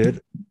 motherfucker. Yeah,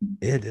 dude.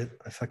 Yeah, dude.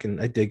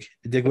 I dig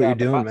what you're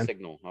doing, man.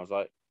 Signal. I was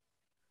like,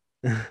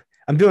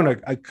 I'm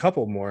doing a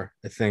couple more,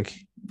 I think.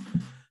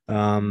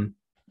 Doing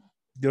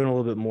a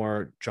little bit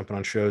more, jumping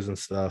on shows and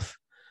stuff.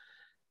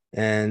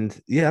 And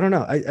yeah, I don't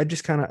know. I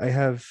just I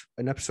have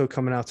an episode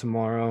coming out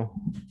tomorrow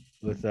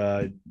with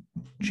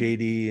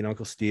JD and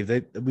Uncle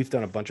Steve. We've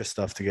done a bunch of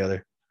stuff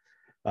together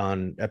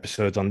on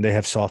episodes on. They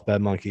have Soft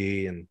Bad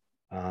Monkey, and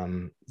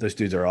those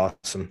dudes are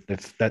awesome.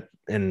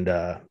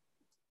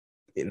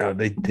 You know,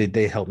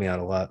 they help me out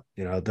a lot.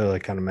 You know, they're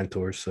like kind of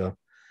mentors. So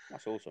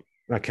that's awesome.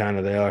 Not kind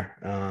of, they are.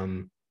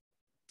 And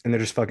they're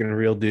just fucking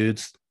real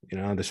dudes. You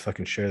know, just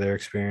fucking share their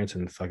experience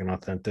and fucking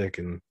authentic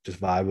and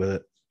just vibe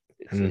with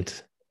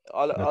it.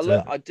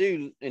 I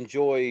do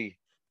enjoy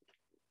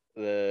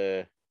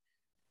the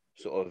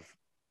sort of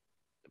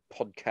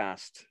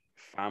podcast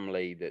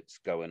family that's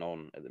going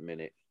on at the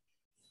minute,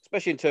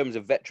 especially in terms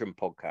of veteran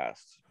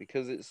podcasts,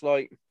 because it's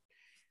like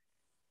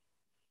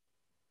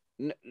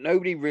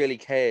nobody really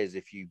cares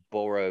if you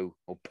borrow,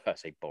 or per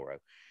se borrow.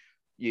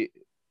 You,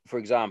 for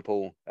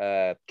example,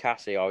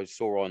 Cassie, I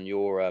saw on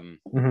your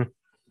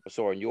I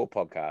saw on your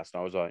podcast,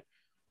 and I was like,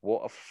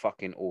 what a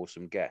fucking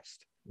awesome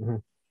guest. Mm-hmm.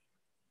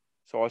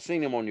 So I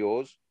seen him on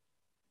yours.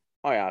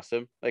 I asked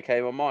them, they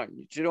came on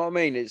mine. Do you know what I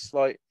mean? It's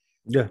like,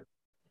 yeah,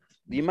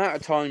 the amount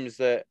of times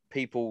that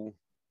people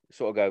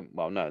sort of go,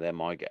 well, no, they're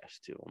my guests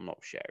too. I'm not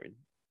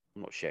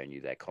sharing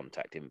you their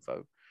contact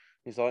info.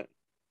 It's like,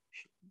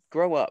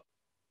 grow up.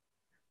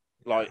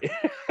 Like,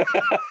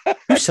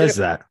 who says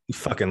that? You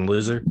fucking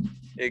loser.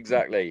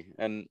 Exactly.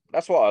 And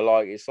that's what I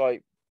like. It's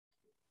like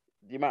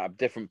the amount of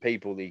different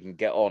people that you can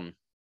get on.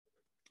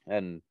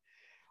 And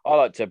I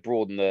like to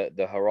broaden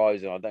the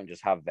horizon. I don't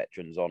just have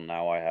veterans on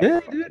now. I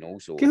have fucking all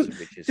sorts,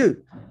 which is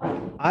dude.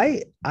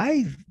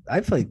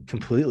 I've like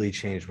completely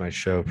changed my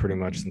show pretty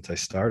much since I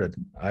started.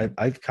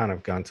 I've kind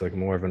of gone to like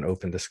more of an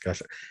open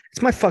discussion.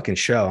 It's my fucking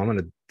show. I'm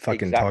gonna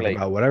fucking talk exactly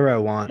about whatever I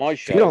want. my If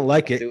show. you don't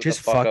like Do it, what the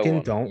just fuck I fucking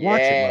want. don't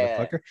watch it,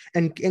 Yeah. motherfucker.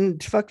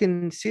 And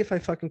fucking see if I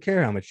fucking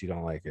care how much you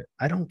don't like it.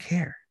 I don't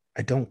care.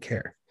 I don't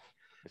care.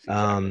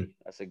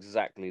 That's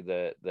exactly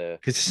the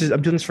Because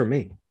I'm doing this for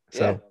me.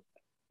 So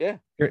yeah.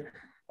 you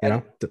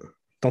know,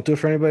 don't do it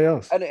for anybody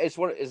else. And it's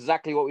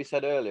exactly what we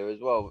said earlier as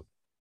well.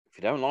 If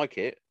you don't like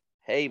it,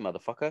 hey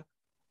motherfucker,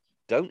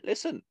 don't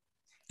listen.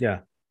 Yeah.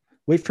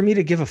 Wait for me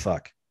to give a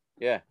fuck.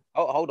 Yeah.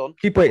 Oh, hold on.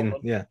 Keep waiting.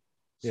 Yeah.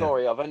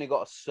 Sorry, I've only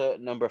got a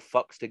certain number of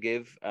fucks to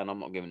give, and I'm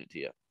not giving it to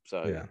you.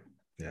 So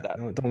yeah.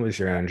 Don't waste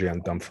your energy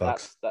on dumb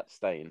fucks. That's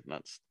staying.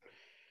 That's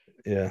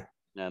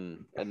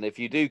And if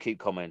you do keep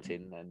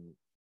commenting and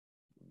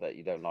that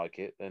you don't like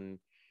it, then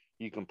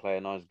you can play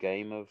a nice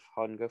game of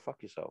hide and go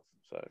fuck yourself.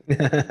 So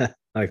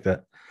like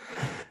that.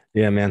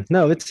 Yeah, man.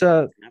 No, it's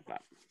I've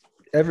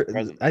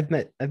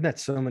met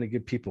so many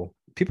good people.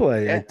 People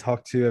I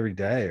talk to every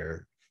day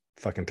or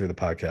fucking through the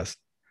podcast.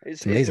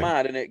 It's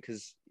mad, isn't it?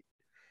 Because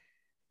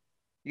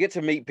you get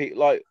to meet people.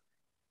 Like,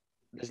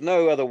 there's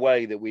no other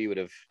way that we would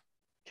have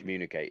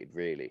communicated,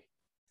 really.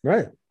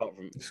 Right.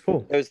 It's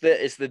cool. It's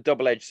the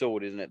double-edged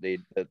sword, isn't it? The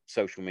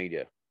social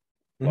media.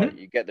 Mm-hmm. Like,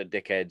 you get the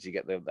dickheads, you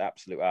get the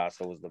absolute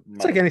assholes.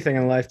 It's like anything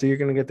in life, dude. You're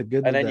gonna get the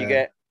good, and then you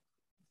get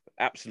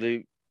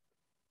absolute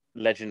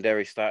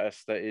legendary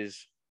status that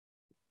is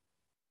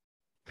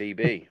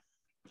BB.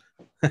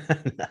 No.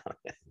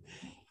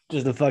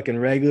 Just a fucking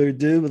regular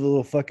dude with a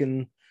little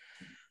fucking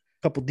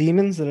couple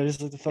demons that I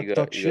just like to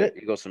talk shit.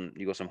 You got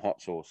some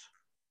hot sauce.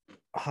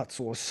 Hot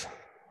sauce.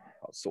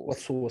 Hot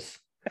sauce.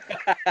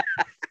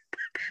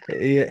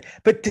 Yeah,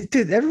 but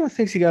dude, everyone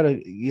thinks you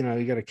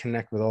gotta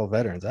connect with all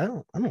veterans. I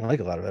don't like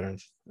a lot of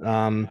veterans.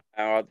 I'm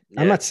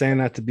not saying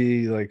that to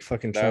be like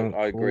fucking. No,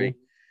 I agree.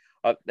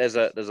 There's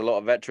a lot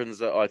of veterans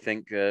that I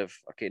think are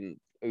fucking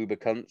uber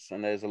cunts,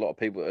 and there's a lot of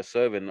people that are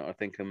serving that I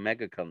think are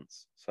mega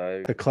cunts.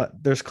 So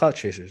there's clout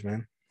chasers,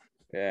 man.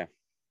 Yeah,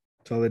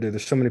 that's all they do.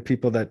 There's so many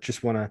people that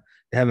just want to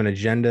have an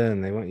agenda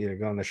and they want you to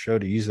go on the show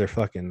to use their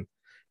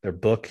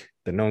book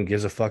that no one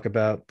gives a fuck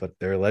about, but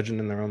they're a legend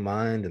in their own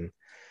mind. And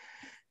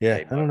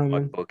I don't know. My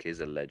man. book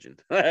is a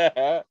legend.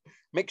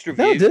 Mixed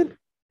reviews. No, dude.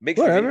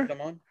 Mixed Whatever. Reviews,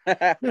 come on.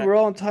 Dude, we're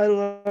all entitled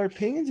to our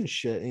opinions and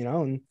shit,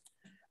 and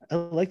I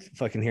like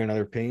fucking hearing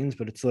other opinions,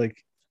 but it's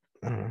like,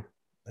 I don't know.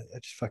 I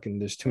just fucking,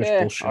 there's too much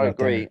bullshit. I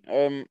agree.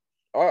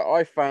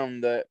 I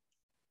found that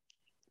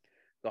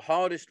the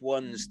hardest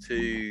ones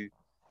to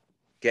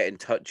get in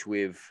touch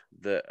with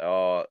that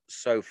are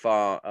so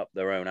far up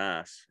their own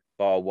ass,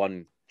 bar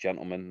one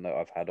gentleman that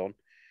I've had on,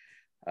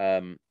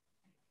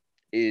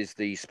 is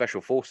the special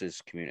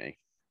forces community,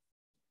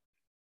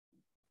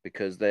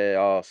 because they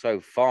are so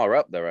far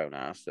up their own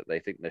ass that they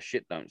think their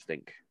shit don't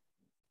stink.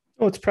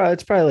 Oh, it's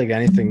probably like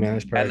anything,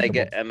 man.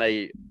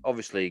 They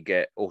obviously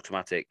get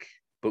automatic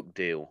book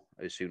deal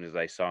as soon as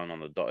they sign on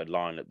the dotted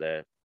line at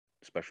their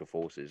special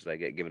forces. They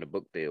get given a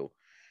book deal.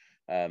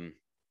 But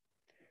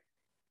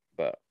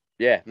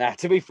yeah, now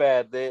to be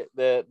fair,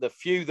 the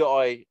few that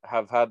I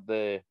have had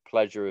the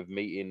pleasure of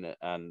meeting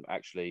and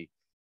actually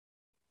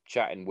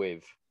chatting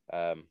with,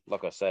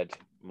 like I said,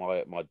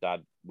 my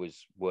dad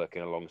was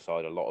working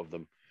alongside a lot of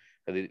them,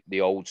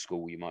 the old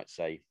school, you might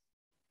say.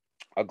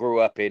 I grew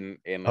up in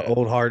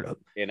old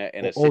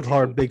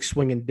hard big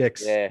swinging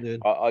dicks. Yeah,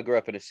 I grew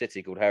up in a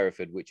city called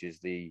Hereford, which is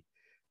the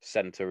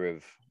center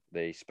of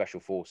the special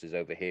forces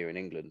over here in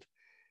England,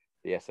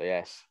 the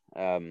SAS.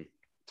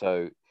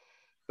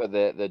 But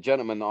the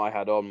gentleman that I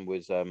had on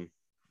was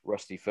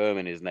Rusty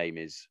Furman. His name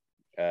is.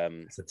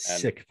 It's a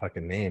sick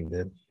fucking name,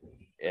 dude.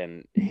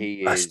 And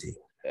he Rusty.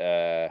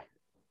 Is.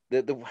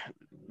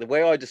 The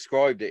way I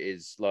described it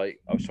is like,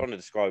 I was trying to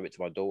describe it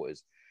to my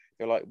daughters.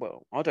 They're like,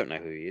 well, I don't know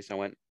who he is. And I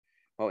went,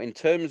 well, in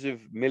terms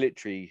of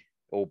military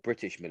or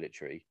British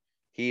military,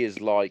 he is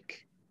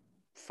like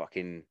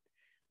fucking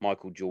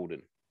Michael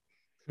Jordan.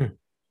 And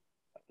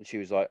she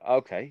was like,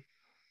 okay.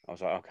 I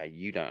was like, okay,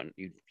 you don't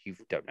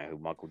know who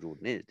Michael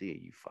Jordan is, do you?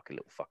 You fucking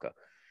little fucker.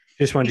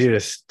 Just wanted you to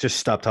just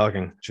stop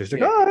talking. She's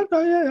like,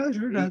 yeah,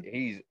 sure.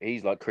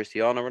 He's like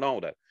Cristiano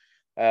Ronaldo.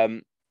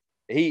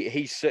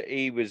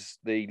 He was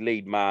the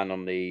lead man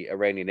on the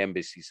Iranian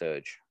embassy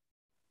surge,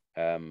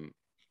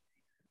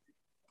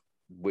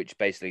 which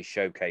basically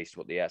showcased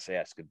what the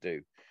SAS could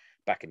do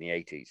back in the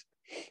 80s.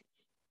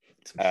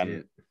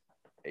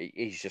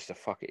 He's just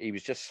he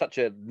was just such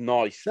a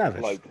nice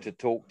bloke to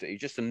talk to. He's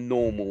just a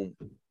normal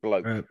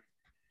bloke. Right.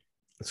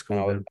 That's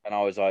cool. And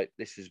I was like,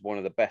 this is one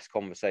of the best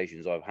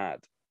conversations I've had.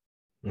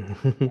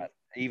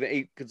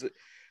 Even because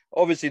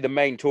obviously the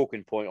main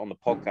talking point on the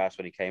podcast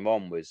when he came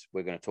on was,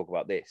 we're going to talk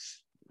about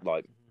this.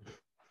 Like,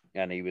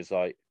 and he was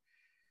like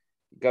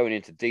going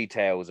into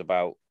details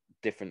about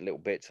different little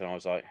bits. And I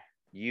was like,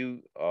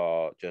 you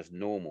are just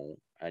normal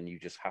and you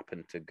just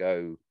happen to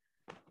go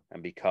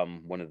and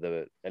become one of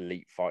the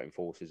elite fighting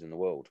forces in the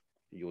world.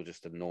 you're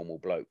just a normal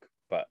bloke.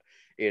 But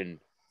in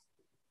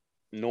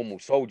normal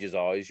soldiers'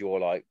 eyes, you're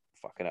like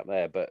fucking up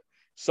there. But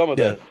some of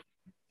the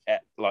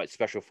like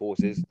special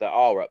forces that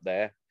are up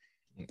there,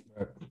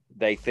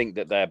 they think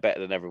that they're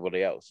better than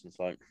everybody else. It's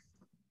like,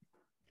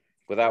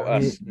 without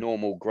us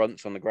normal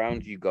grunts on the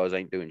ground, you guys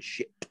ain't doing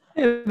shit.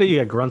 Yeah, you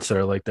got grunts that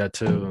are like that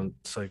too. And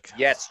it's like,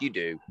 yes, you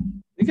do.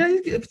 You guys,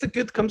 if the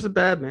good comes the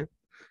bad, man.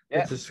 Yeah.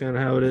 That's just kind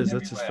of how it is.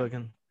 That's just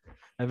fucking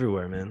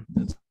everywhere, man.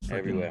 It's fucking,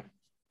 everywhere.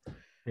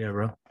 Yeah,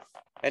 bro.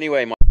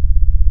 Anyway,